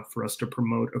opened that up for us to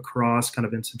promote across kind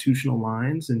of institutional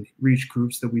lines and reach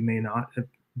groups that we may not have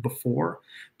before.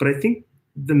 But I think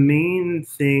the main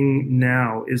thing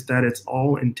now is that it's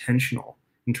all intentional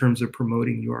in terms of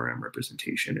promoting URM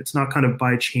representation. It's not kind of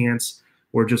by chance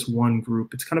or just one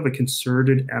group. It's kind of a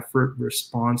concerted effort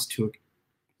response to a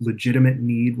legitimate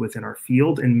need within our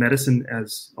field and medicine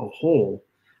as a whole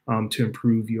to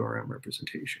improve URM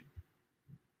representation.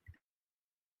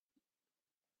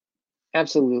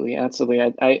 Absolutely, absolutely.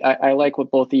 I like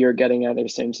what both of you are getting at. There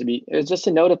seems to be, it's just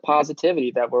a note of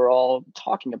positivity that we're all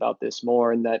talking about this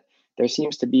more, and that there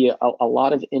seems to be a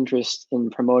lot of interest in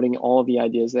promoting all of the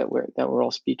ideas that we're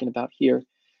all speaking about here.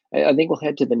 I think we'll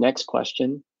head to the next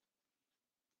question.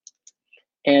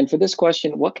 And for this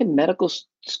question, what can medical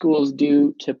schools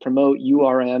do to promote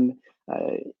URM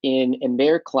in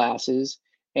their classes?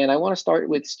 And I want to start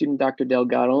with student Dr.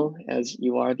 Delgado, as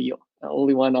you are the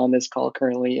only one on this call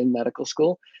currently in medical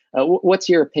school. What's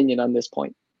your opinion on this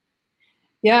point?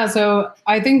 Yeah, so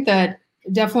I think that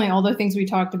definitely all the things we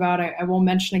talked about, I won't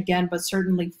mention again, but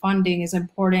certainly funding is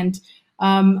important.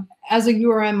 As a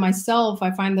URM myself,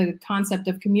 I find the concept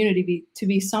of community to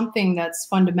be something that's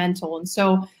fundamental. And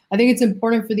so I think it's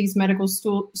important for these medical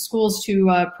schools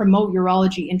to promote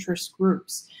urology interest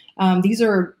groups. These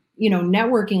are,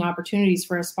 networking opportunities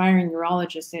for aspiring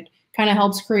urologists. It kind of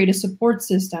helps create a support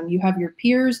system. You have your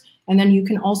peers, and then you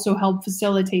can also help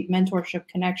facilitate mentorship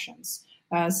connections.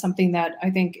 Something that I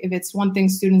think, if it's one thing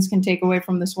students can take away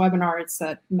from this webinar, it's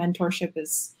that mentorship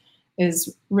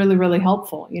is really, really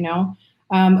helpful,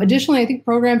 Additionally, I think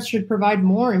programs should provide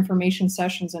more information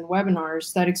sessions and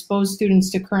webinars that expose students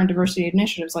to current diversity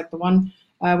initiatives like the one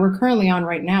we're currently on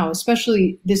right now,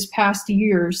 especially this past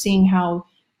year, seeing how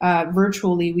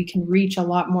virtually we can reach a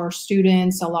lot more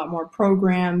students, a lot more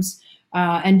programs,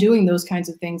 and doing those kinds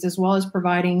of things, as well as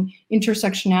providing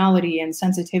intersectionality and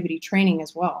sensitivity training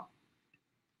as well.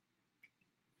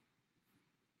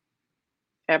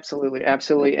 Absolutely,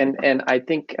 absolutely. And I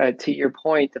think to your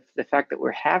point, the fact that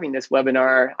we're having this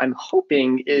webinar, I'm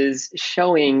hoping is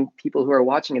showing people who are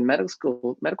watching in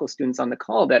medical students on the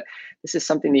call that this is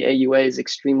something the AUA is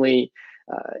extremely,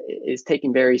 is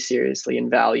taking very seriously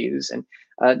and values. And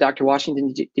Dr.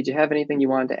 Washington, did you have anything you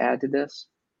wanted to add to this?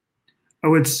 I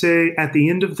would say at the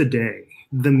end of the day,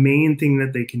 the main thing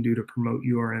that they can do to promote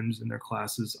URMs in their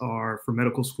classes are for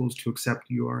medical schools to accept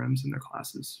URMs in their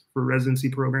classes, for residency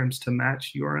programs to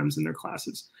match URMs in their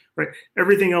classes, right?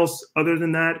 Everything else other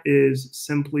than that is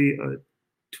simply a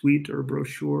tweet or a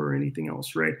brochure or anything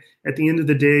else, right? At the end of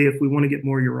the day, if we want to get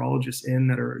more urologists in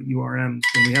that are URMs,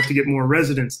 then we have to get more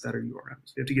residents that are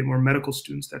URMs. We have to get more medical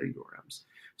students that are URMs.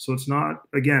 So it's not,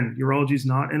 again, urology is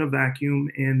not in a vacuum,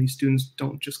 and these students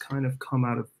don't just kind of come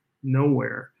out of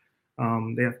nowhere.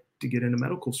 They have to get into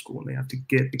medical school, and they have to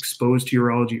get exposed to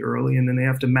urology early, and then they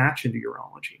have to match into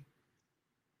urology.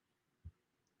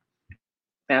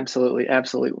 Absolutely,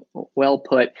 absolutely. Well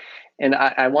put. And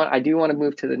I do want to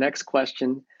move to the next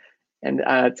question. And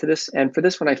for this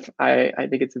one, I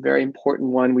think it's a very important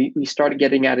one. We started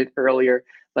getting at it earlier,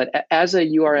 but as a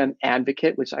URM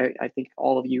advocate, which I think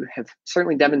all of you have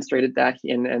certainly demonstrated that,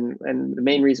 and the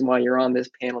main reason why you're on this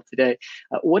panel today,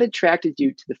 what attracted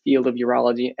you to the field of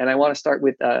urology? And I want to start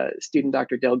with student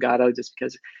Dr. Delgado, just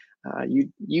because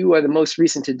you are the most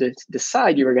recent to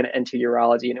decide you were going to enter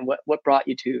urology, and what brought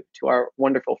you to our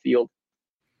wonderful field?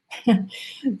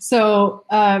 So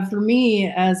for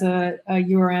me, as a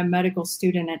URM medical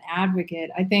student and advocate,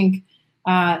 I think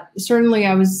certainly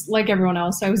I was, like everyone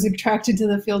else, I was attracted to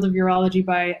the field of urology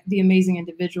by the amazing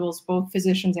individuals, both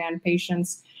physicians and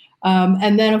patients.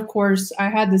 And then, of course, I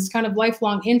had this kind of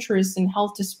lifelong interest in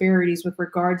health disparities with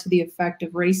regard to the effect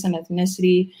of race and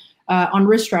ethnicity on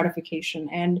risk stratification.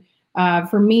 And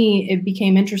for me, it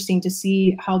became interesting to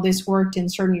see how this worked in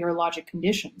certain urologic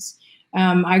conditions.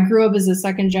 I grew up as a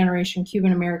second-generation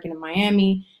Cuban American in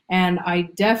Miami, and I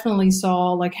definitely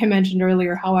saw, like I mentioned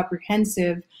earlier, how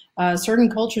apprehensive certain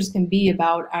cultures can be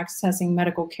about accessing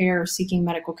medical care, seeking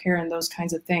medical care, and those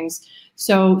kinds of things.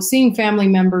 So seeing family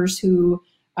members who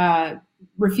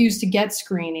refuse to get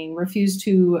screening, refuse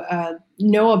to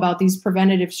know about these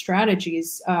preventative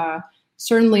strategies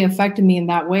certainly affected me in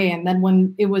that way. And then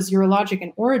when it was urologic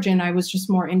in origin, I was just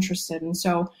more interested. And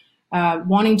so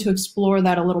wanting to explore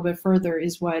that a little bit further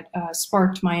is what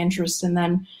sparked my interest. And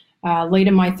then late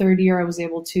in my third year, I was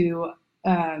able to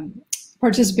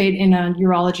participate in a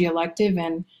urology elective,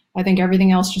 and I think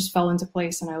everything else just fell into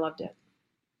place, and I loved it.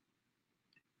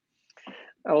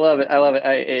 I love it. I love it.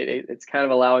 It's kind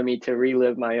of allowing me to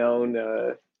relive my own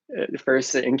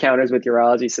first encounters with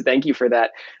urology. So thank you for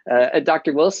that.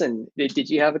 Dr. Wilson, did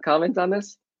you have a comment on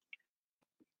this?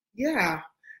 Yeah.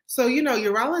 So,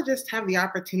 urologists have the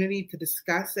opportunity to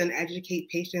discuss and educate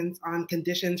patients on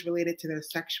conditions related to their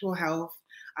sexual health,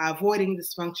 avoiding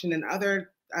dysfunction, and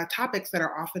other topics that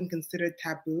are often considered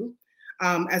taboo.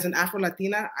 As an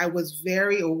Afro-Latina, I was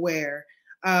very aware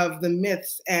of the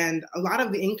myths and a lot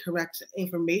of the incorrect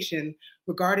information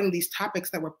regarding these topics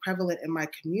that were prevalent in my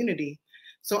community.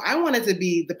 So I wanted to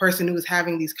be the person who was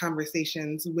having these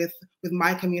conversations with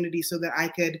my community so that I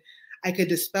could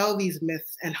dispel these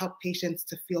myths and help patients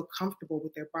to feel comfortable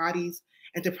with their bodies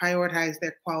and to prioritize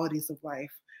their qualities of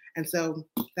life. And so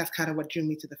that's kind of what drew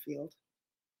me to the field.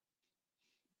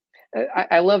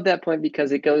 I love that point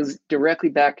because it goes directly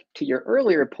back to your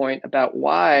earlier point about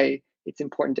why it's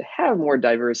important to have more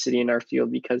diversity in our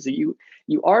field, because you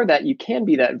can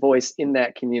be that voice in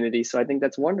that community. So I think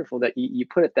that's wonderful that you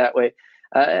put it that way.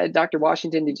 Dr.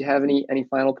 Washington, did you have any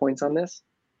final points on this?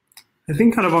 I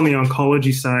think kind of on the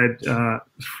oncology side,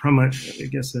 from a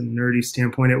nerdy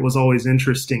standpoint, it was always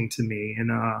interesting to me. And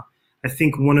I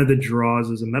think one of the draws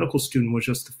as a medical student was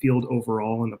just the field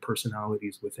overall and the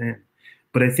personalities within.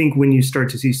 But I think when you start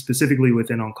to see specifically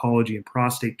within oncology and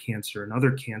prostate cancer and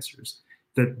other cancers,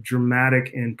 the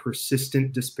dramatic and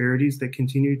persistent disparities that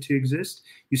continue to exist,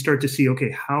 you start to see,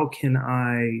 okay, how can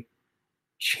I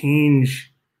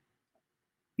change,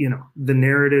 the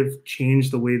narrative,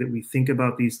 change the way that we think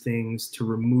about these things to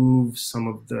remove some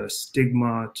of the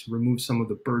stigma, to remove some of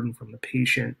the burden from the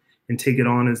patient, and take it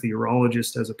on as the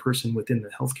urologist, as a person within the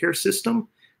healthcare system,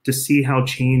 to see how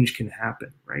change can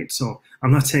happen, right? So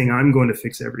I'm not saying I'm going to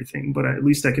fix everything, but at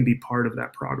least I can be part of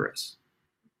that progress.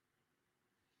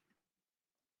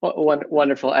 Well,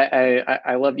 wonderful.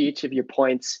 I love each of your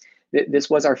points. This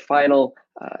was our final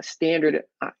standard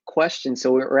question.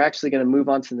 So we're actually going to move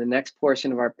on to the next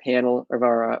portion of our panel, of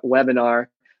our webinar.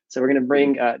 So we're going to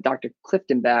bring Dr.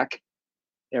 Clifton back.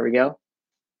 There we go.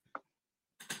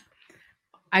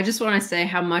 I just want to say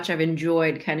how much I've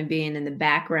enjoyed kind of being in the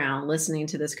background, listening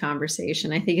to this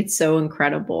conversation. I think it's so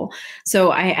incredible.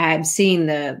 So I'm seeing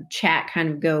the chat kind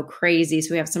of go crazy.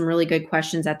 So we have some really good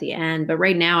questions at the end. But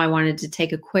right now I wanted to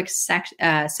take a quick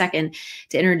second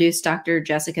to introduce Dr.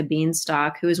 Jessica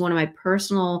Bienstock, who is one of my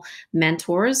personal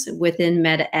mentors within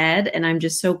Med Ed. And I'm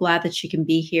just so glad that she can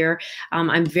be here.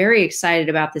 I'm very excited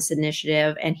about this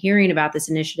initiative and hearing about this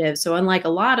initiative. So unlike a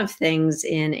lot of things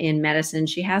in medicine,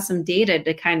 she has some data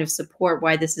to kind of support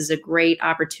why this is a great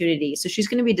opportunity. So she's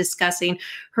going to be discussing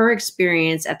her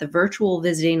experience at the virtual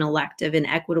visiting elective in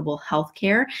equitable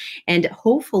healthcare. And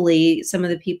hopefully some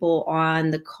of the people on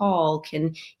the call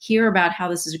can hear about how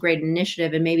this is a great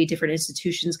initiative, and maybe different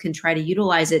institutions can try to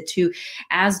utilize it to,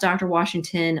 as Dr.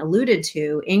 Washington alluded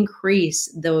to, increase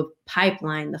the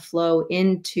pipeline, the flow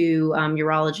into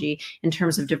urology in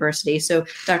terms of diversity. So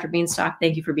Dr. Bienstock,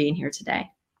 thank you for being here today.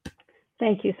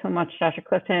 Thank you so much, Dr.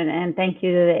 Clifton, and thank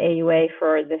you to the AUA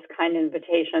for this kind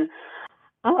invitation.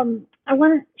 I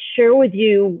want to share with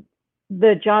you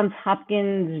the Johns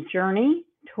Hopkins journey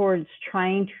towards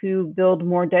trying to build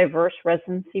more diverse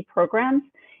residency programs.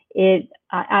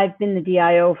 I've been the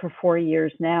DIO for 4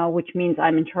 years now, which means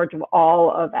I'm in charge of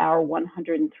all of our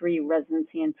 103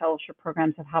 residency and fellowship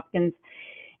programs at Hopkins.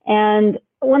 And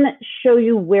I want to show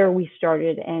you where we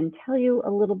started and tell you a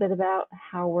little bit about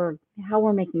how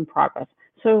we're making progress.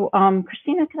 So,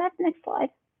 Christina, can I have the next slide?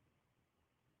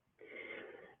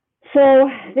 So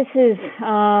this is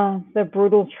the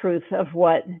brutal truth of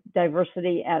what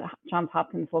diversity at Johns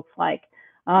Hopkins looks like.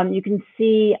 You can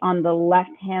see on the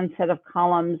left-hand set of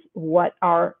columns what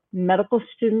our medical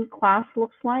student class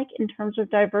looks like in terms of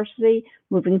diversity,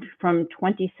 moving from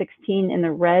 2016 in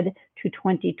the red to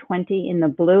 2020 in the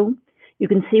blue. You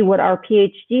can see what our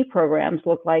PhD programs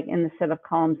look like in the set of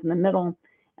columns in the middle.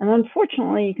 And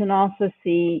unfortunately, you can also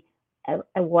see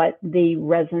what the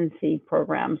residency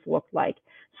programs look like.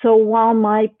 So while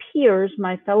my peers,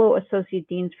 my fellow associate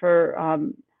deans for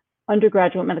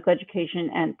undergraduate medical education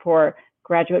and for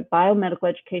graduate biomedical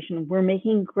education, we're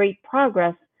making great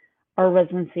progress, our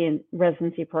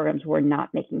residency programs were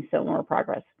not making similar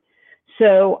progress.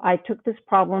 So I took this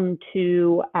problem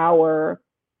to our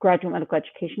graduate medical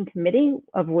education committee,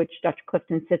 of which Dr.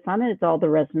 Clifton sits on it. It's all the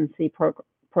residency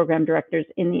program directors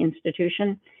in the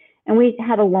institution. And we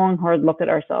had a long, hard look at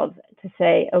ourselves to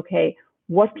say, okay,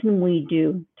 what can we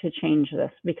do to change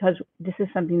this? Because this is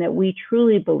something that we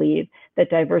truly believe that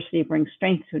diversity brings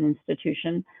strength to an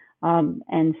institution.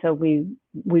 And so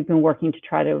we've been working to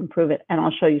try to improve it. And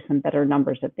I'll show you some better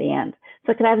numbers at the end.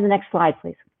 So could I have the next slide,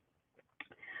 please?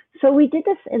 So we did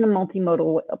this in a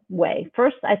multimodal way.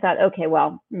 First, I thought, okay,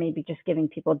 well, maybe just giving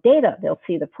people data, they'll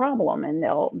see the problem and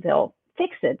they'll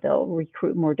fix it. They'll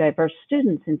recruit more diverse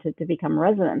students to become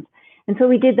residents. And so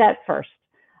we did that first.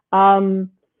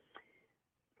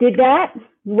 Did that,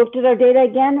 looked at our data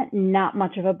again, not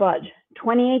much of a budge.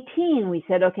 2018, we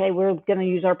said, okay, we're going to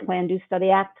use our Plan, Do,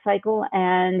 Study, Act cycle,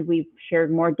 and we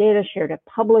shared more data, shared it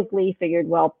publicly, figured,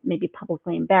 well, maybe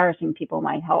publicly embarrassing people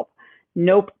might help.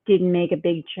 Nope, didn't make a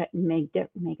big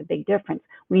difference.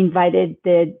 We invited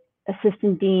the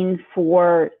assistant dean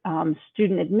for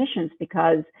student admissions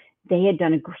because they had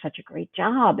done such a great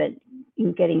job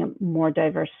in getting more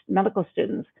diverse medical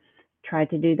students.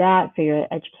 Tried to do that, figure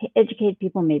out educate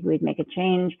people, maybe we'd make a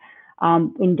change.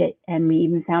 And we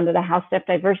even founded a House Staff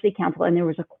Diversity Council. And there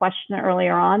was a question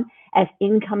earlier on, as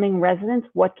incoming residents,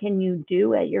 what can you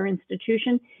do at your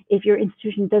institution? If your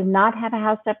institution does not have a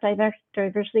House Staff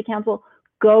Diversity Council,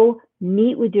 go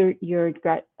meet with your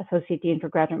Associate Dean for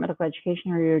Graduate Medical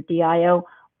Education or your DIO,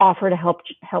 offer to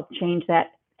help change that,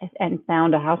 and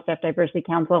found a House Staff Diversity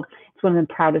Council. It's one of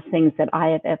the proudest things that I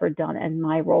have ever done. And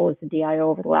my role as a DIO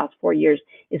over the last 4 years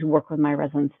is work with my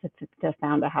residents to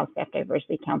found a House Staff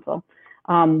Diversity Council.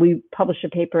 We published a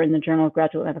paper in the Journal of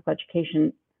Graduate Medical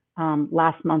Education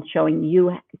last month showing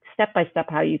you step-by-step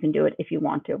how you can do it if you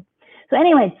want to. So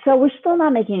anyway, so we're still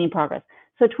not making any progress.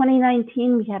 So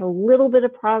 2019, we had a little bit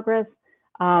of progress.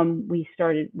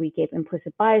 We gave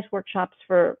implicit bias workshops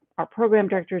for our program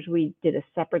directors. We did a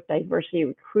separate diversity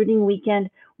recruiting weekend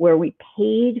where we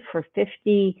paid for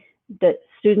 50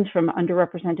 students from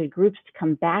underrepresented groups to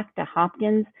come back to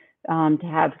Hopkins to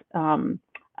have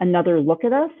another look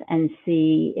at us and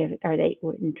see if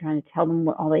we're trying to tell them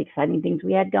what all the exciting things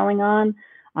we had going on.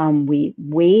 We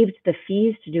waived the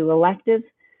fees to do electives,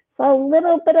 so a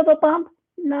little bit of a bump,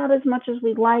 not as much as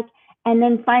we'd like. And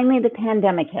then finally, the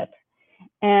pandemic hit.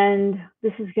 And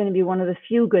this is going to be one of the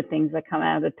few good things that come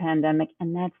out of the pandemic,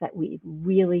 and that's that we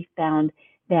really found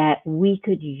that we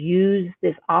could use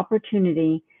this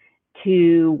opportunity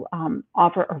to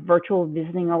offer a virtual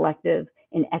visiting elective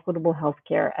in equitable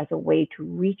healthcare as a way to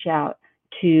reach out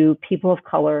to people of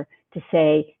color to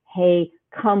say, hey,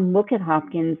 come look at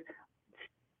Hopkins,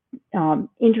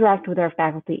 interact with our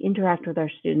faculty, interact with our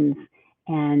students,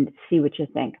 and see what you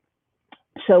think.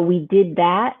 So we did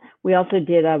that. We also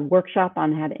did a workshop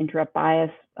on how to interrupt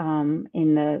bias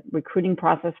in the recruiting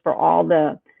process for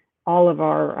all of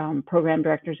our program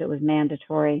directors. It was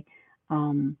mandatory.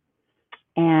 And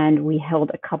we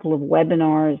held a couple of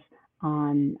webinars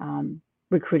on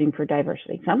recruiting for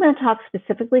diversity. So I'm going to talk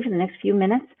specifically for the next few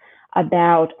minutes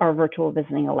about our virtual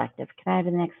visiting elective. Can I have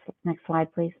the next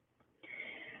slide, please?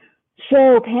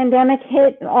 So pandemic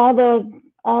hit, all the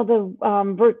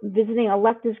visiting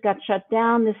electives got shut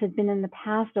down. This had been in the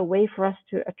past a way for us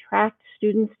to attract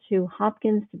students to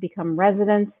Hopkins to become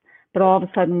residents, but all of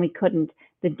a sudden we couldn't.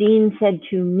 The dean said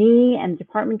to me, and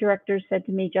department directors said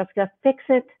to me, Jessica, fix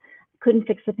it. Couldn't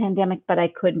fix the pandemic, but I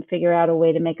couldn't figure out a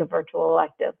way to make a virtual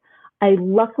elective. I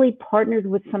luckily partnered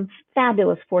with some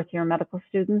fabulous fourth-year medical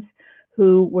students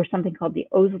who were something called the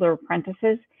Osler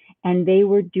Apprentices, and they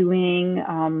were doing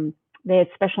they had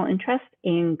special interest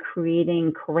in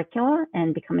creating curricula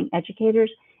and becoming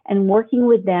educators, and working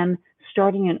with them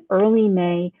starting in early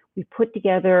May. We put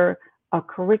together a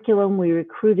curriculum. We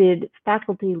recruited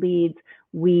faculty leads.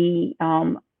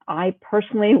 I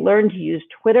personally learned to use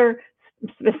Twitter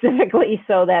specifically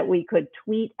so that we could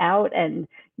tweet out and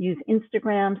use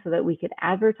Instagram so that we could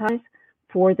advertise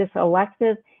for this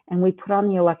elective. And we put on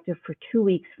the elective for 2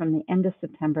 weeks from the end of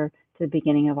September to the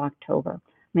beginning of October.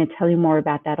 I'm going to tell you more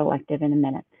about that elective in a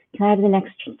minute. Can I have the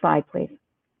next slide, please?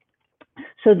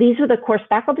 So these are the course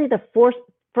faculty. The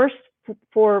first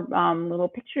four little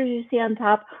pictures you see on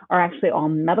top are actually all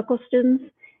medical students.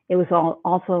 It was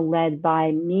also led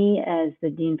by me as the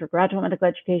Dean for Graduate Medical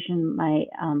Education, my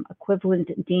equivalent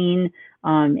dean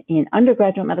in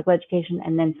undergraduate medical education,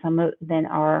 and then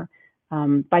our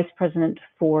Vice President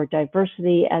for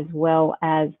Diversity, as well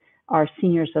as our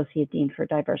Senior Associate Dean for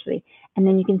Diversity. And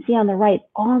then you can see on the right,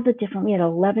 we had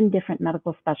 11 different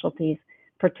medical specialties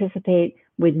participate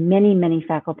with many, many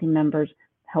faculty members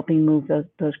helping move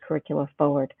those curricula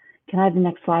forward. Can I have the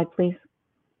next slide, please?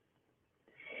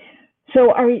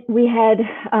 So we had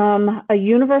a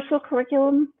universal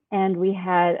curriculum and we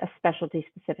had a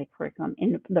specialty-specific curriculum.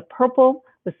 In the purple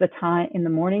was the time in the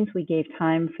mornings we gave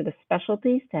time for the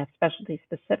specialties to have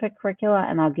specialty-specific curricula,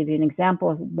 and I'll give you an example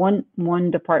of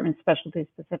one department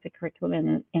specialty-specific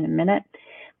curriculum in a minute.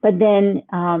 But then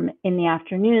in the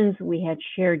afternoons we had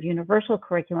shared universal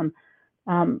curriculum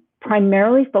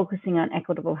primarily focusing on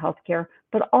equitable healthcare,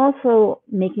 but also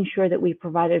making sure that we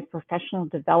provided professional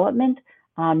development,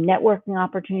 networking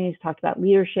opportunities, talked about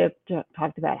leadership,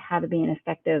 talked about how to be an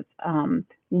effective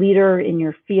leader in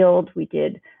your field. We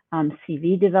did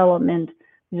CV development,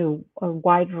 a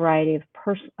wide variety of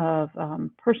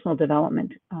personal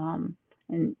development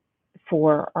and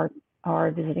for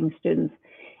our visiting students.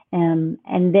 And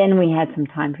then we had some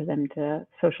time for them to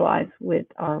socialize with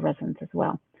our residents as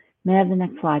well. May I have the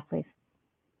next slide, please?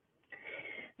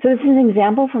 So this is an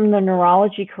example from the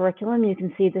neurology curriculum. You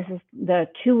can see this is the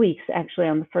 2 weeks actually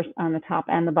on the top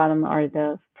and the bottom are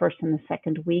the first and the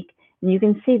second week. And you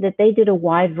can see that they did a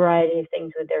wide variety of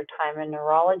things with their time in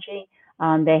neurology.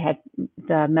 They had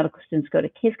the medical students go to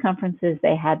case conferences.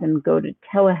 They had them go to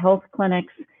telehealth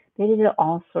clinics. They did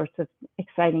all sorts of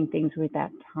exciting things with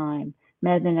that time. May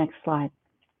I have the next slide?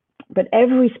 But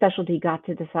every specialty got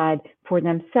to decide for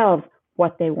themselves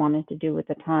what they wanted to do with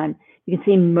the time. You can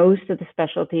see most of the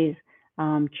specialties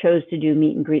chose to do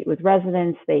meet and greet with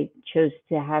residents. They chose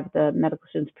to have the medical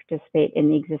students participate in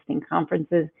the existing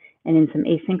conferences and in some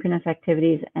asynchronous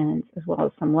activities, and as well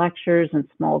as some lectures and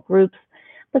small groups.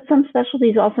 But some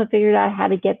specialties also figured out how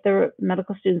to get their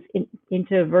medical students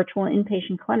into virtual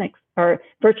inpatient clinics or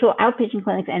virtual outpatient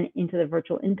clinics and into the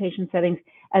virtual inpatient settings,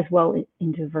 as well as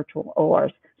into virtual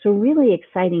ORs. So really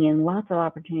exciting and lots of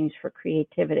opportunities for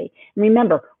creativity. And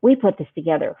remember, we put this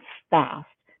together fast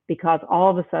because all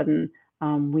of a sudden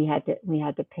we had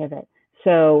to pivot.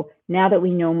 So now that we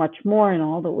know much more and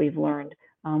all that we've learned,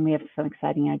 we have some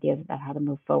exciting ideas about how to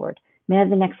move forward. May I have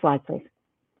the next slide, please?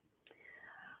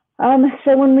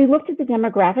 So when we looked at the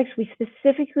demographics, we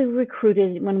specifically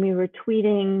recruited when we were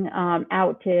tweeting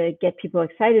out to get people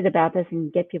excited about this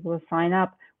and get people to sign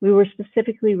up. We were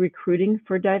specifically recruiting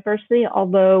for diversity,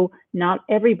 although not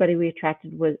everybody we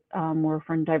attracted was were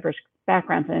from diverse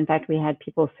backgrounds. And in fact, we had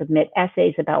people submit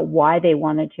essays about why they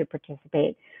wanted to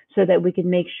participate so that we could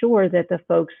make sure that the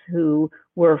folks who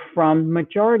were from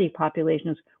majority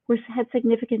populations had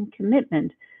significant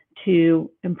commitment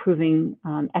to improving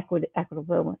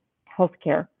equitable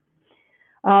healthcare.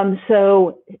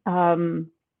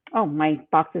 Oh, my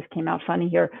boxes came out funny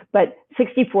here, but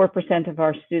 64% of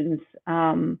our students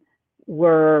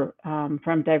were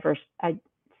from diverse,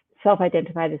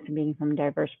 self-identified as being from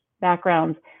diverse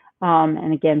backgrounds.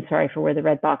 And again, sorry for where the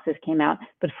red boxes came out,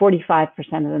 but 45%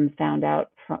 of them found out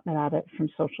about it from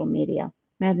social media.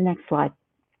 May I have the next slide?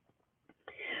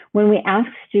 When we asked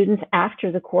students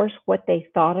after the course what they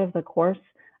thought of the course,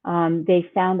 they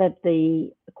found that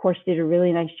the course did a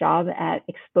really nice job at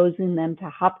exposing them to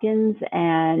Hopkins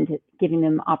and giving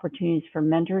them opportunities for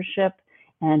mentorship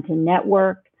and to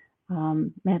network.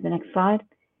 May I have the next slide?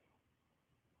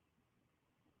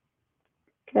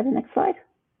 Could I have the next slide?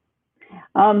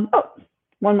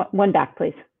 One back,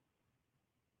 please.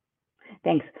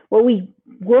 Thanks. What we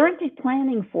weren't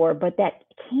planning for, but that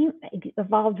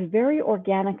evolved very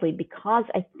organically because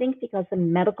the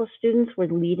medical students were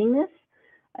leading this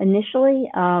initially,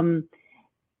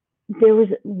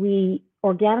 we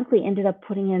organically ended up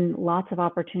putting in lots of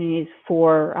opportunities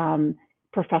for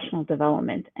professional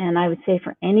development. And I would say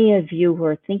for any of you who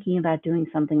are thinking about doing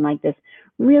something like this,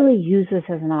 really use this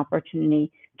as an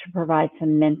opportunity to provide some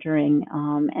mentoring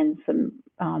and some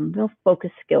real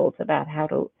focused skills about how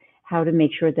to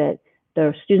make sure that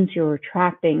the students you're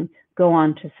attracting go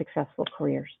on to successful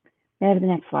careers. May I have the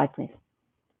next slide, please?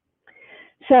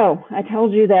 So I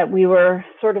told you that we were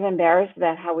sort of embarrassed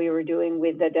about how we were doing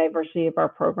with the diversity of our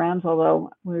programs,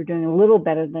 although we were doing a little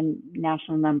better than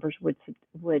national numbers would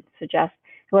suggest.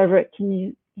 However, can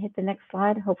you hit the next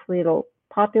slide? Hopefully it'll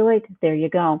populate. There you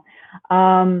go.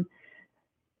 I'm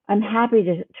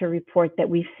happy to report that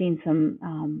we've seen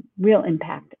some real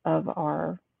impact of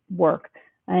our work.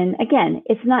 And again,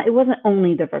 it wasn't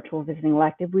only the virtual visiting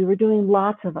elective. We were doing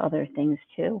lots of other things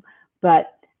too.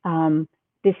 But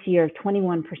this year,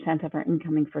 21% of our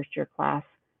incoming first-year class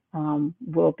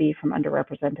will be from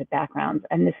underrepresented backgrounds.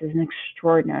 And this is an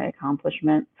extraordinary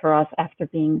accomplishment for us after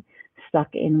being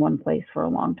stuck in one place for a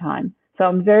long time. So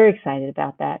I'm very excited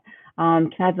about that.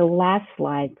 Can I have the last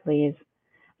slide, please?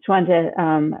 Just wanted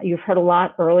to, you've heard a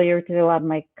lot earlier today, a lot of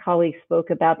my colleagues spoke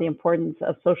about the importance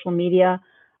of social media.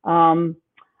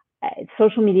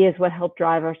 Social media is what helped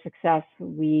drive our success.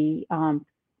 We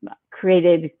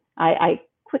I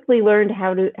quickly learned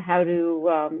how to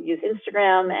use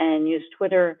Instagram and use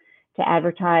Twitter to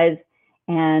advertise,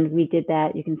 and we did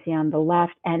that. You can see on the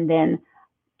left, and then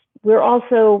we're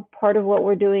also, part of what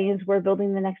we're doing is we're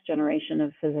building the next generation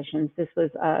of physicians. This was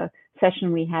a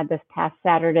session we had this past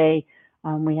Saturday.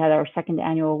 We had our second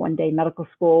annual one-day medical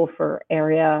school for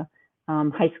area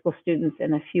high school students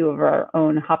and a few of our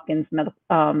own Hopkins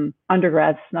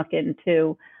undergrads snuck in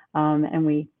too. And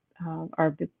we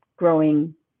are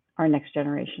growing our next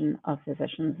generation of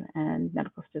physicians and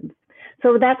medical students.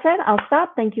 So with that said, I'll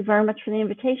stop. Thank you very much for the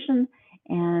invitation.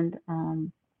 And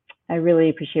I really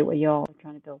appreciate what you all are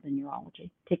trying to build in urology.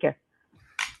 Take care.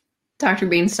 Dr.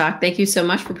 Bienstock, thank you so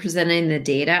much for presenting the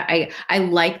data. I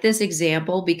like this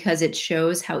example because it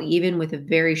shows how even with a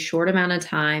very short amount of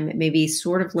time, maybe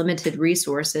sort of limited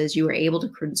resources, you were able to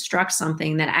construct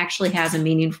something that actually has a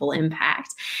meaningful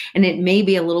impact. And it may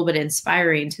be a little bit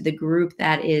inspiring to the group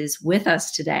that is with us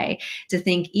today to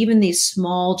think even these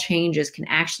small changes can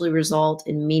actually result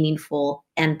in meaningful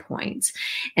endpoints.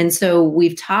 And so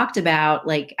we've talked about,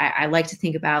 like, I like to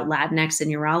think about Latinx in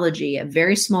urology, a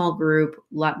very small group,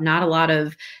 not a lot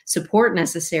of support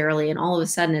necessarily. And all of a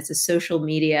sudden it's a social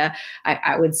media,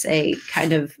 I would say,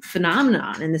 kind of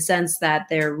phenomenon in the sense that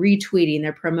they're retweeting,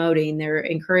 they're promoting, they're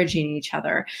encouraging each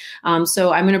other.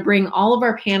 So I'm going to bring all of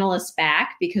our panelists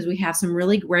back because we have some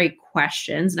really great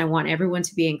questions and I want everyone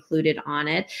to be included on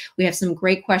it. We have some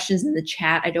great questions in the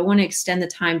chat. I don't want to extend the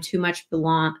time too much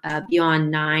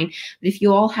beyond 9, but if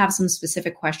you all have some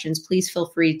specific questions, please feel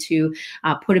free to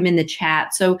put them in the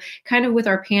chat. So kind of with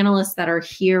our panelists that are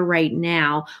here right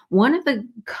now, one of the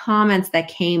comments that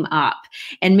came up,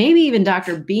 and maybe even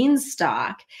Dr.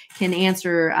 Bienstock can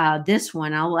answer this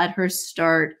one. I'll let her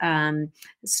start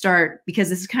because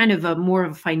this is kind of more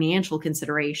of a financial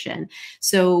consideration.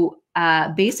 So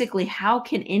basically, how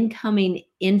can incoming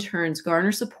interns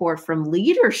garner support from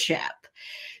leadership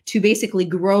to basically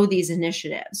grow these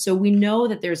initiatives? So we know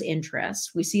that there's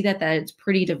interest. We see that it's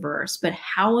pretty diverse, but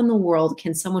how in the world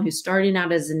can someone who's starting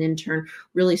out as an intern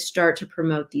really start to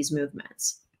promote these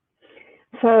movements?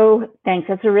 So thanks.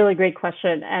 That's a really great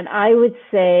question. And I would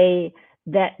say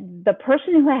that the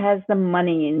person who has the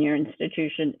money in your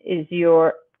institution is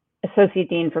your associate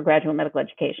dean for graduate medical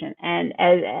education. And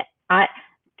as I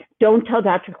don't tell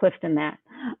Dr. Clifton that.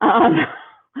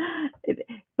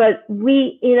 But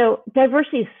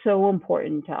diversity is so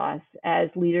important to us as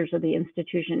leaders of the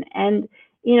institution. And,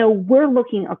 we're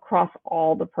looking across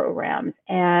all the programs.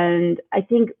 And I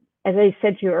think, as I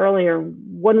said to you earlier,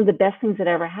 one of the best things that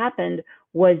ever happened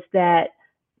was that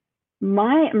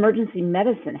my emergency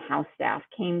medicine house staff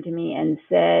came to me and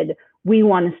said, we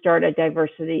want to start a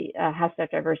house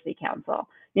staff diversity council.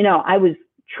 I was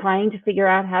trying to figure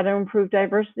out how to improve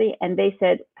diversity, and they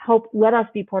said, let us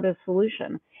be part of the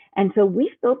solution. And so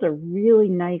we've built a really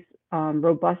nice,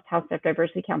 robust house staff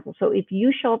diversity council. So if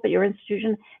you show up at your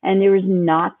institution and there is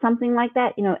not something like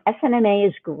that, SNMA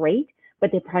is great,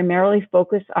 but they primarily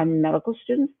focus on medical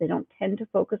students. They don't tend to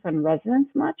focus on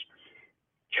residents much.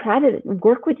 Try to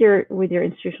work with your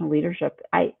institutional leadership.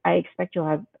 I expect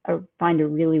you'll find a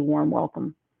really warm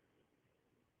welcome.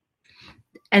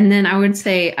 And then I would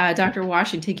say, Dr.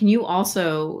 Washington, can you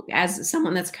also, as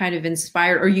someone that's kind of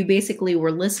inspired, or you basically were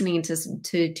listening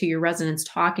to your residents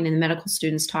talking and the medical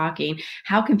students talking,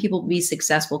 how can people be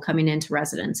successful coming into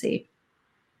residency?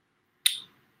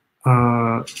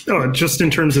 Just in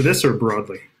terms of this or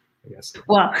broadly, I guess.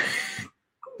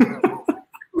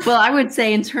 Well, I would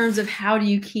say in terms of how do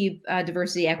you keep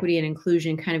diversity, equity, and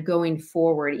inclusion kind of going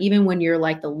forward, even when you're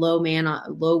like the low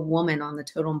woman on the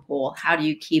totem pole, how do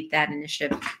you keep that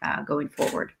initiative going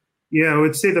forward? Yeah, I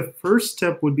would say the first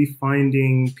step would be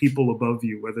finding people above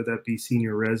you, whether that be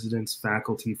senior residents,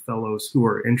 faculty, fellows who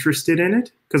are interested in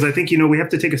it. Because I think, we have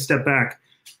to take a step back.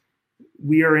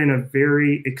 We are in a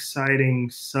very exciting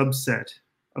subset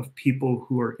of people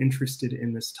who are interested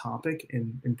in this topic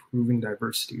and improving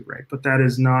diversity, right? But that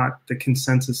is not the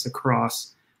consensus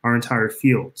across our entire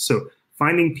field. So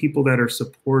finding people that are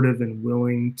supportive and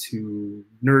willing to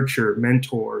nurture,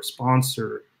 mentor,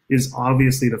 sponsor is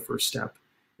obviously the first step.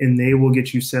 And they will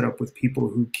get you set up with people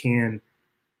who can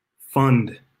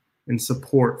fund and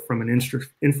support from an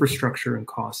infrastructure and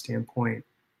cost standpoint,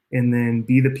 and then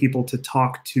be the people to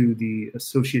talk to the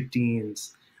associate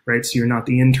deans, right? So you're not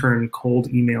the intern cold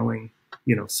emailing,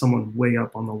 someone way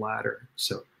up on the ladder.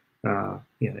 So,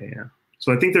 yeah.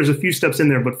 So I think there's a few steps in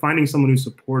there, but finding someone who's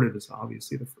supportive is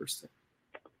obviously the first thing.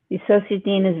 The associate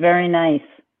dean is very nice.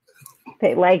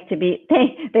 They like to be.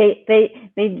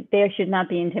 They should not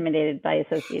be intimidated by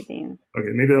associate deans. Okay,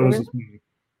 maybe that was just me.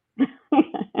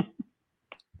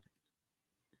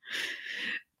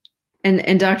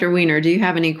 And Dr. Weiner, do you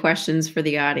have any questions for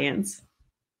the audience?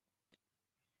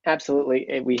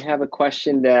 Absolutely. We have a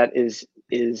question that is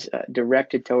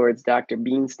directed towards Dr.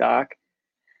 Bienstock.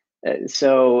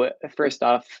 So first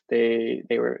off, they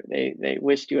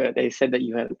wished you. They said that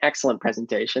you had an excellent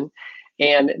presentation,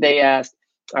 and they asked,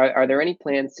 Are there any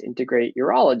plans to integrate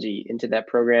urology into that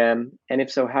program? And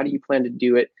if so, how do you plan to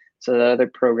do it so that other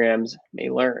programs may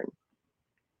learn?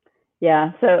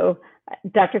 Yeah, so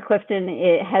Dr. Clifton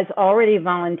has already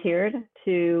volunteered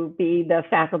to be the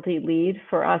faculty lead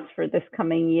for us for this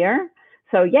coming year.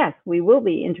 So yes, we will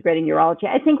be integrating urology.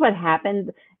 I think what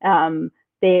happened,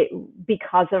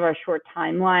 because of our short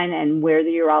timeline and where the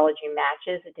urology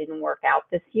matches, it didn't work out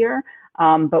this year,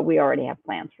 but we already have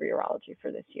plans for urology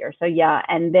for this year. So yeah,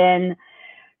 and then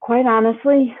quite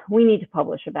honestly, we need to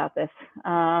publish about this.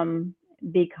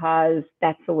 Because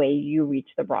that's the way you reach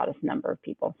the broadest number of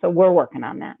people. So we're working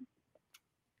on that.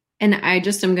 And I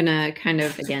just am going to kind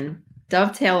of, again,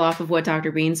 dovetail off of what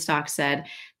Dr. Bienstock said.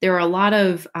 There are a lot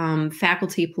of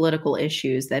faculty political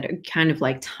issues that are kind of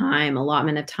like time,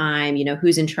 allotment of time,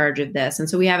 who's in charge of this. And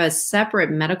so we have a separate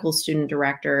medical student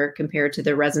director compared to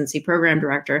the residency program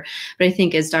director. But I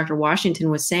think, as Dr.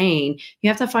 Washington was saying, you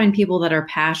have to find people that are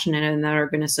passionate and that are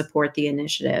going to support the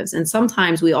initiatives. And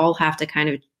sometimes we all have to kind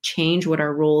of change what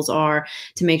our roles are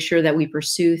to make sure that we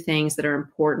pursue things that are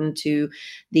important to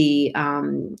the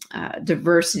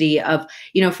diversity of,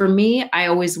 for me, I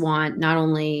always want not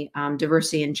only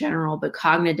diversity in general, but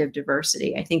cognitive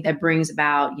diversity. I think that brings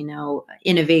about,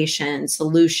 innovation,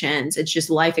 solutions. It's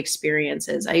just life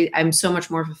experiences. I'm so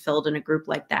much more fulfilled in a group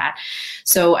like that.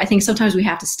 So I think sometimes we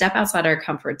have to step outside our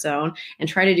comfort zone and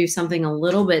try to do something a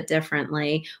little bit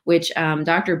differently, which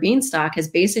Dr. Bienstock has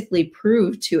basically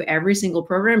proved to every single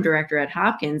program director at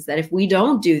Hopkins that if we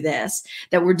don't do this,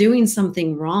 that we're doing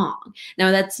something wrong.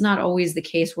 Now, that's not always the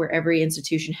case where every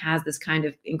institution has this kind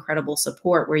of incredible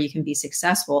support where you can be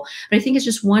successful. But I think it's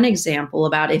just one example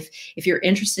about if you're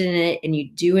interested in it and you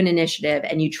do an initiative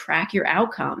and you track your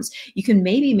outcomes, you can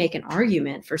maybe make an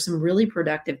argument for some really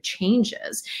productive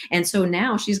changes. And so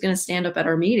now she's going to stand up at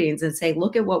our meetings and say,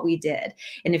 look at what we did.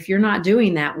 And if you're not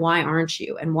doing that, why aren't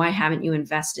you? And why haven't you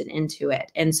invested into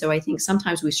it? And so I think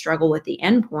sometimes we struggle with the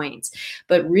end points,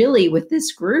 but really with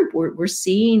this group, we're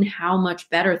seeing how much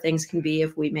better things can be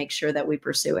if we make sure that we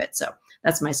pursue it. So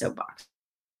that's my soapbox.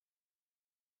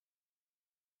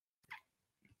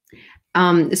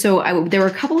 There were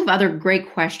a couple of other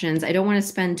great questions. I don't want to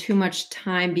spend too much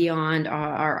time beyond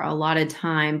our allotted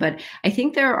time, but I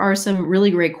think there are some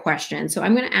really great questions. So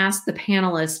I'm going to ask the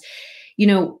panelists,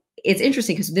 it's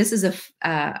interesting because this is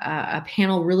a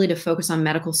panel really to focus on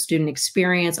medical student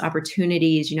experience,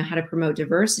 opportunities, how to promote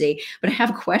diversity. But I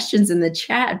have questions in the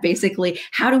chat, basically,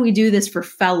 how do we do this for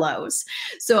fellows?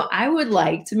 So I would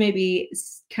like to maybe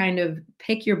kind of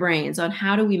pick your brains on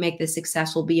how do we make this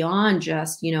successful beyond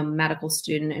just, medical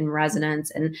student and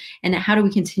residents, and how do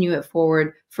we continue it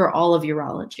forward for all of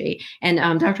urology?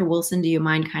 And Dr. Wilson, do you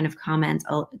mind kind of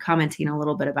commenting a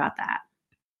little bit about that?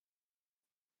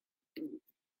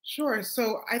 Sure.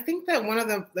 So I think that one of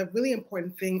the really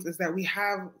important things is that we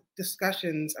have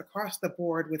discussions across the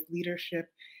board with leadership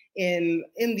in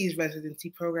these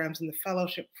residency programs and the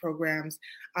fellowship programs,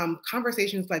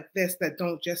 conversations like this that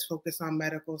don't just focus on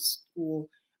medical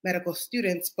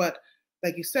students, but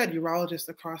like you said, urologists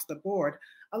across the board.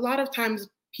 A lot of times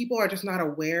people are just not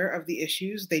aware of the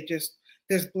issues.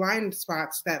 There's blind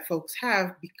spots that folks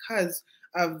have because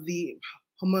of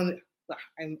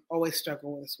I always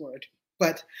struggle with this word.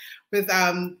 But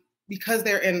because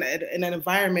they're in an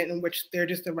environment in which they're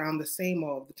just around the same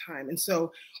all the time. And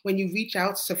so when you reach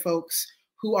out to folks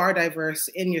who are diverse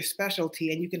in your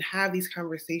specialty, and you can have these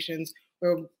conversations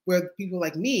where people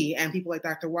like me and people like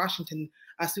Dr. Washington,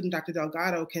 student Dr.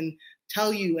 Delgado, can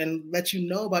tell you and let you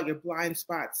know about your blind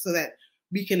spots so that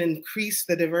we can increase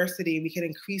the diversity, we can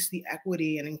increase the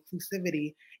equity and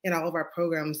inclusivity in all of our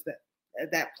programs, that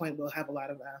at that point we'll have a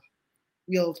lot of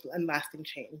real and lasting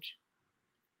change.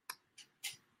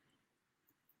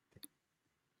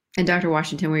 And Dr.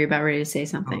 Washington, were you about ready to say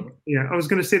something? Yeah, I was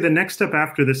going to say the next step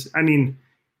after this,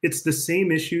 it's the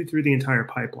same issue through the entire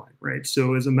pipeline, right?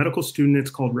 So as a medical student, it's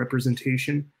called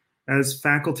representation. As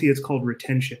faculty, it's called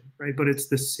retention, right? But it's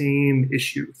the same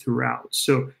issue throughout.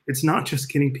 So it's not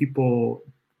just getting people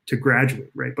to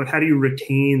graduate, right? But how do you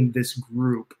retain this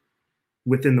group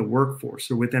within the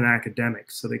workforce or within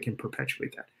academics so they can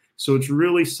perpetuate that? So it's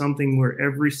really something where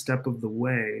every step of the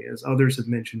way, as others have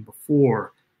mentioned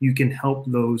before, you can help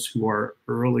those who are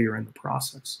earlier in the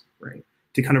process, right?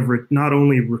 To kind of not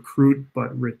only recruit,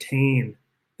 but retain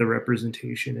the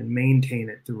representation and maintain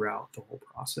it throughout the whole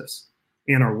process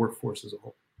and our workforce as a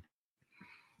whole.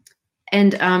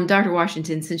 And Dr.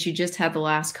 Washington, since you just had the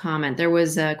last comment, there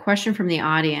was a question from the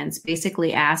audience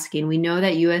basically asking, we know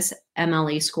that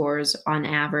MLE scores on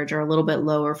average are a little bit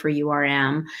lower for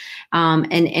URM.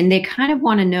 And they kind of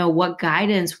want to know, what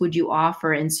guidance would you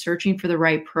offer in searching for the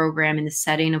right program in the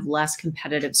setting of less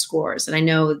competitive scores? And I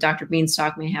know Dr.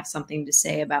 Bienstock may have something to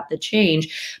say about the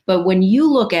change, but when you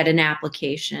look at an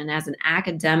application as an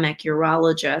academic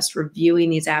urologist reviewing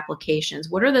these applications,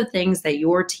 what are the things that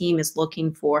your team is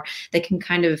looking for that can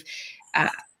kind of,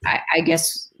 I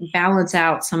guess, balance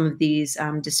out some of these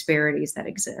disparities that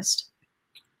exist?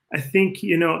 I think,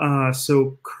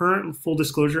 so current full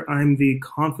disclosure, I'm the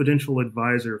confidential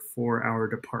advisor for our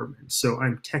department. So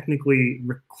I'm technically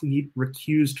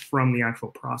recused from the actual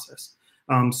process.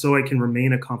 So I can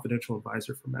remain a confidential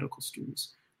advisor for medical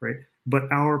students, right? But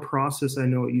our process, I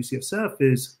know at UCSF,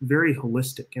 is very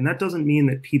holistic. And that doesn't mean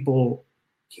that people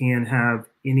can have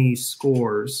any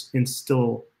scores and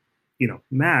still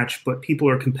match, but people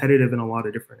are competitive in a lot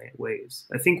of different ways.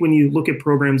 I think when you look at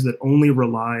programs that only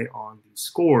rely on these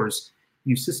scores,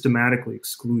 you systematically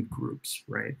exclude groups,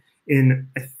 right? And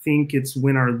I think it's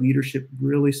when our leadership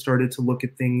really started to look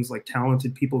at things like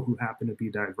talented people who happen to be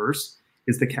diverse,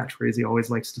 is the catchphrase he always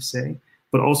likes to say,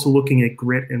 but also looking at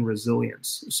grit and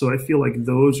resilience. So I feel like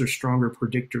those are stronger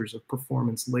predictors of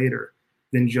performance later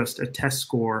than just a test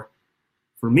score.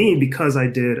 For me, because I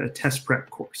did a test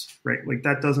prep course, right? Like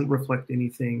that doesn't reflect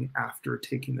anything after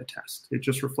taking the test. It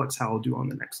just reflects how I'll do on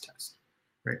the next test,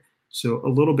 right? So a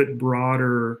little bit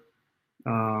broader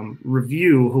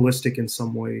review, holistic in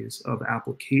some ways, of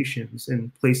applications,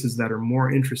 and places that are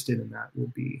more interested in that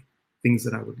would be things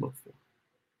that I would look for.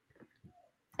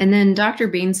 And then Dr.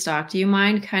 Bienstock, do you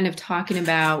mind kind of talking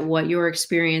about what your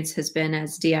experience has been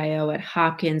as DIO at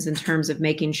Hopkins in terms of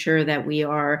making sure that we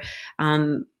are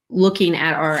looking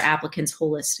at our applicants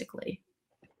holistically?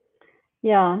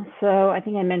 Yeah, so I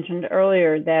think I mentioned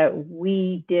earlier that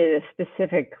we did a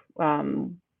specific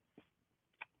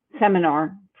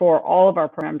seminar for all of our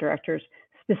program directors,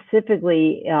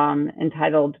 specifically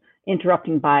entitled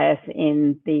Interrupting Bias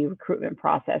in the Recruitment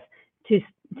Process,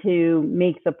 to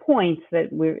make the points that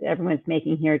everyone's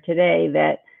making here today,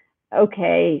 that,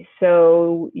 okay,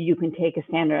 so you can take a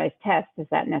standardized test. Does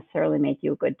that necessarily make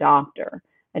you a good doctor?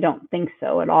 I don't think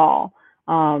so at all.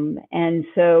 And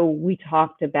so we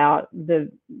talked about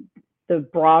the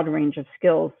broad range of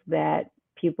skills that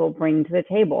people bring to the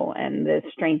table and the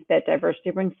strength that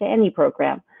diversity brings to any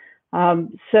program.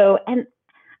 And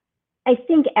I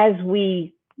think as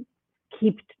we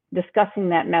keep discussing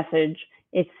that message,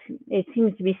 it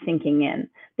seems to be sinking in.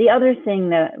 The other thing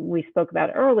that we spoke about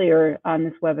earlier on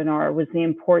this webinar was the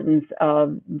importance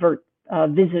of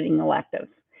visiting electives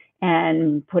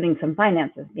and putting some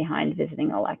finances behind visiting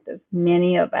electives.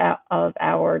 Many of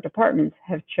our departments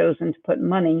have chosen to put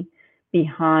money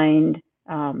behind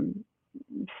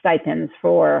stipends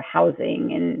for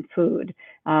housing and food.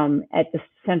 At the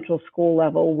central school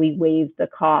level, we waived the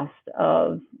cost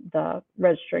of the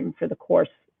registering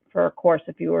for a course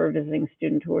if you were a visiting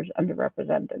student who was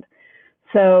underrepresented.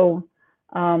 So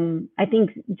I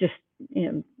think just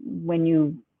when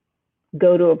you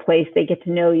go to a place, they get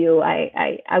to know you.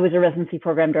 I was a residency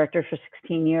program director for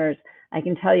 16 years. I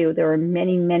can tell you there were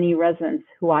many, many residents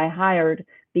who I hired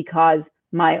because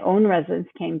my own residents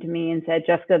came to me and said,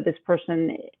 Jessica, this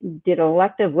person did an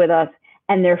elective with us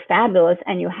and they're fabulous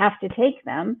and you have to take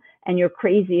them and you're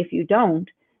crazy if you don't.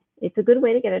 It's a good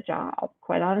way to get a job,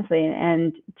 quite honestly,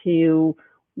 and to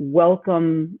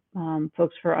welcome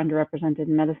folks who are underrepresented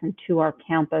in medicine to our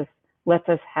campus lets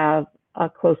us have a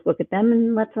close look at them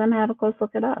and lets them have a close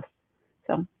look at us.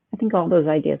 So I think all those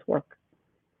ideas work.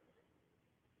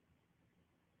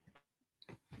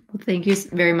 Well, thank you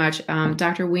very much.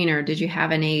 Dr. Weiner, did you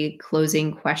have any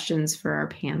closing questions for our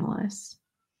panelists?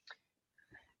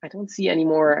 I don't see any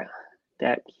more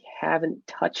that we haven't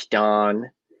touched on.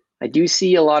 I do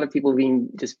see a lot of people being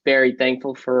just very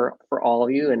thankful for all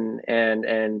of you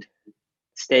and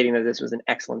stating that this was an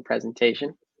excellent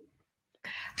presentation.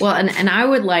 Well, and I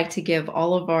would like to give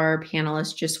all of our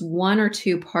panelists just one or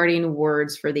two parting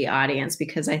words for the audience,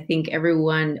 because I think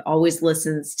everyone always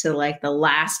listens to like the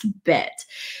last bit.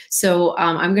 So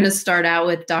I'm going to start out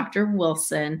with Dr.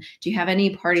 Wilson. Do you have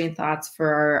any parting thoughts for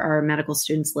our medical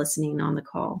students listening on the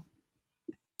call?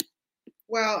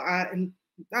 Well,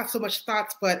 not so much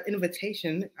thoughts, but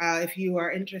invitation. If you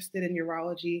are interested in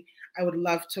urology, I would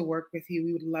love to work with you.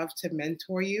 We would love to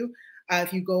mentor you.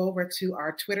 If you go over to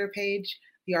our Twitter page,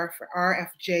 the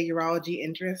RFJ Urology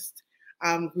Interest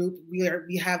group,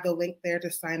 we have the link there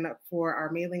to sign up for our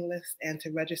mailing list and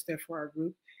to register for our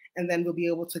group. And then we'll be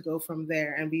able to go from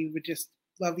there. And we would just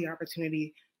love the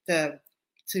opportunity to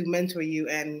mentor you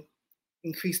and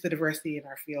increase the diversity in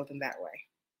our field in that way.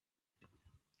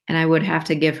 And I would have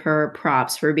to give her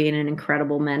props for being an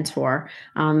incredible mentor.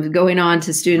 Going on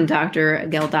to student Dr.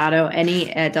 Delgado,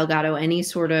 any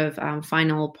sort of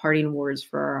final parting words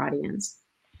for our audience?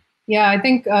 Yeah, I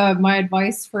think my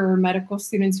advice for medical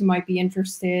students who might be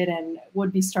interested and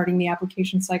would be starting the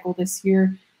application cycle this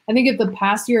year, I think if the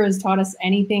past year has taught us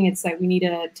anything, it's that we need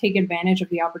to take advantage of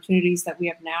the opportunities that we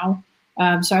have now.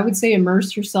 So I would say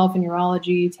immerse yourself in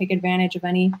urology, take advantage of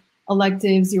any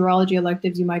electives, urology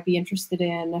electives you might be interested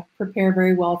in, prepare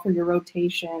very well for your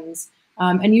rotations,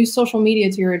 and use social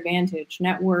media to your advantage,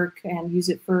 network, and use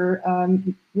it for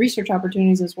research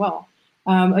opportunities as well.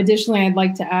 Additionally, I'd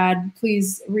like to add,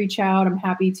 please reach out. I'm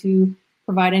happy to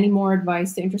provide any more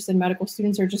advice to interested medical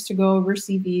students or just to go over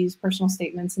CVs, personal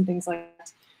statements, and things like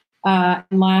that.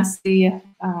 And lastly,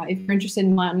 if you're interested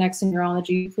in Latinx and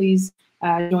urology, please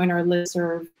join our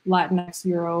listserv,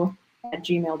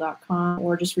 latinxuro@gmail.com,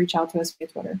 or just reach out to us via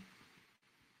Twitter.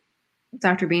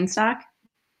 Dr. Bienstock?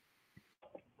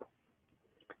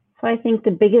 So I think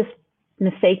the biggest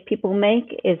mistake people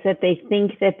make is that they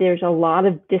think that there's a lot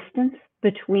of distance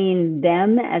between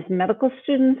them as medical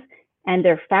students and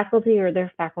their faculty or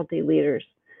their faculty leaders.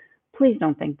 Please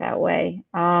don't think that way.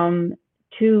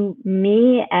 To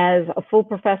me, as a full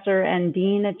professor and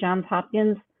dean at Johns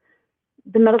Hopkins,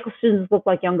 the medical students look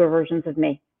like younger versions of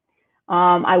me.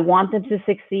 I want them to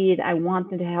succeed. I want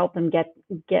them to help them get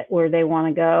where they want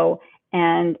to go.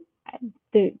 And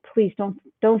please don't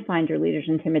find your leaders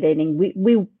intimidating.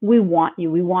 We want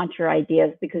you. We want your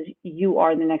ideas because you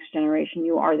are the next generation.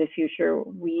 You are the future.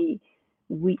 We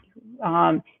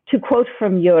to quote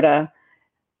from Yoda,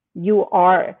 we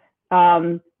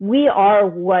are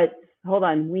what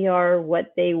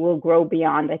they will grow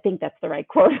beyond. I think that's the right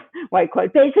quote.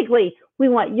 Basically,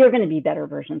 you're going to be better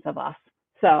versions of us.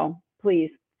 So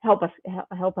please help us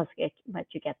let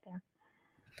you get there.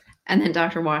 And then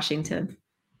Dr. Washington.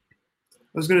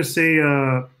 I was going to say,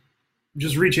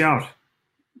 just reach out.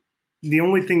 The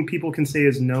only thing people can say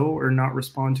is no or not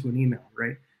respond to an email,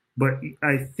 right? But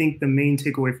I think the main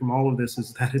takeaway from all of this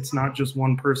is that it's not just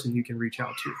one person you can reach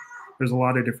out to. There's a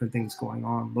lot of different things going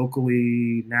on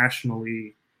locally,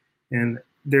 nationally, and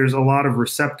there's a lot of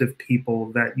receptive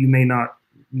people that you may not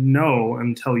know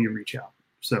until you reach out.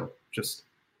 So just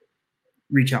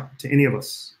reach out to any of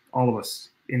us, all of us,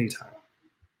 anytime.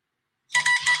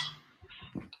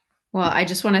 Well, I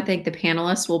just want to thank the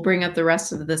panelists. We'll bring up the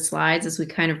rest of the slides as we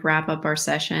kind of wrap up our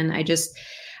session.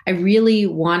 I really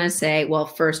want to say, well,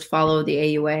 first, follow the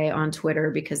AUA on Twitter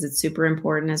because it's super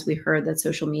important. As we heard, that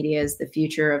social media is the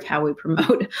future of how we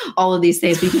promote all of these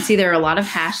things. We can see there are a lot of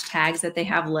hashtags that they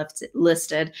have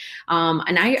listed.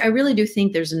 And I really do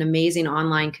think there's an amazing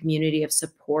online community of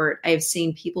support. I've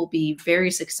seen people be very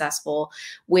successful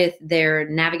with their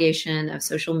navigation of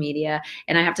social media.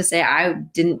 And I have to say, I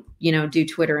didn't, do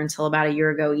Twitter until about a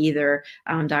year ago either,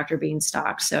 Dr.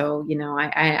 Bienstock. So,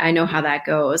 I know how that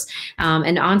goes.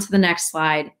 And on to the next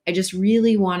slide. I just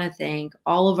really want to thank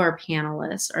all of our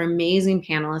panelists, our amazing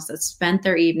panelists that spent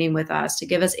their evening with us to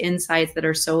give us insights that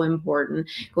are so important,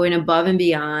 going above and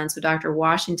beyond. So Dr.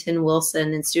 Washington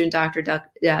Wilson and student Dr.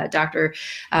 Delgado,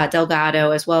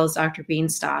 as well as Dr.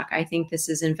 Bienstock. I think this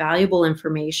is invaluable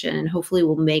information and hopefully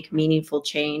will make meaningful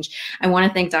change. I want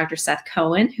to thank Dr. Seth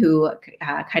Cohen, who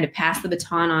kind of passed the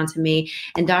baton on to me,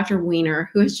 and Dr. Weiner,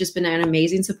 who has just been an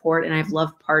amazing support, and I've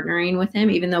loved partnering with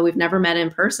him, even though we've never met in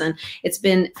person. It's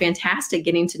been fantastic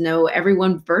getting to know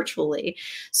everyone virtually.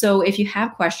 So if you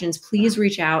have questions, please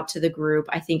reach out to the group.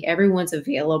 I think everyone's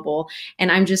available,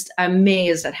 and I'm just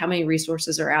amazed at how many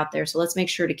resources are out there. So let's make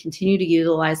sure to continue to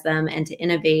utilize them and to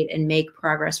innovate and make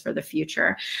progress for the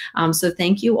future. So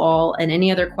thank you all, and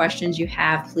any other questions you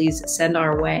have, please send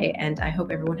our way, and I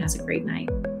hope everyone has a great night.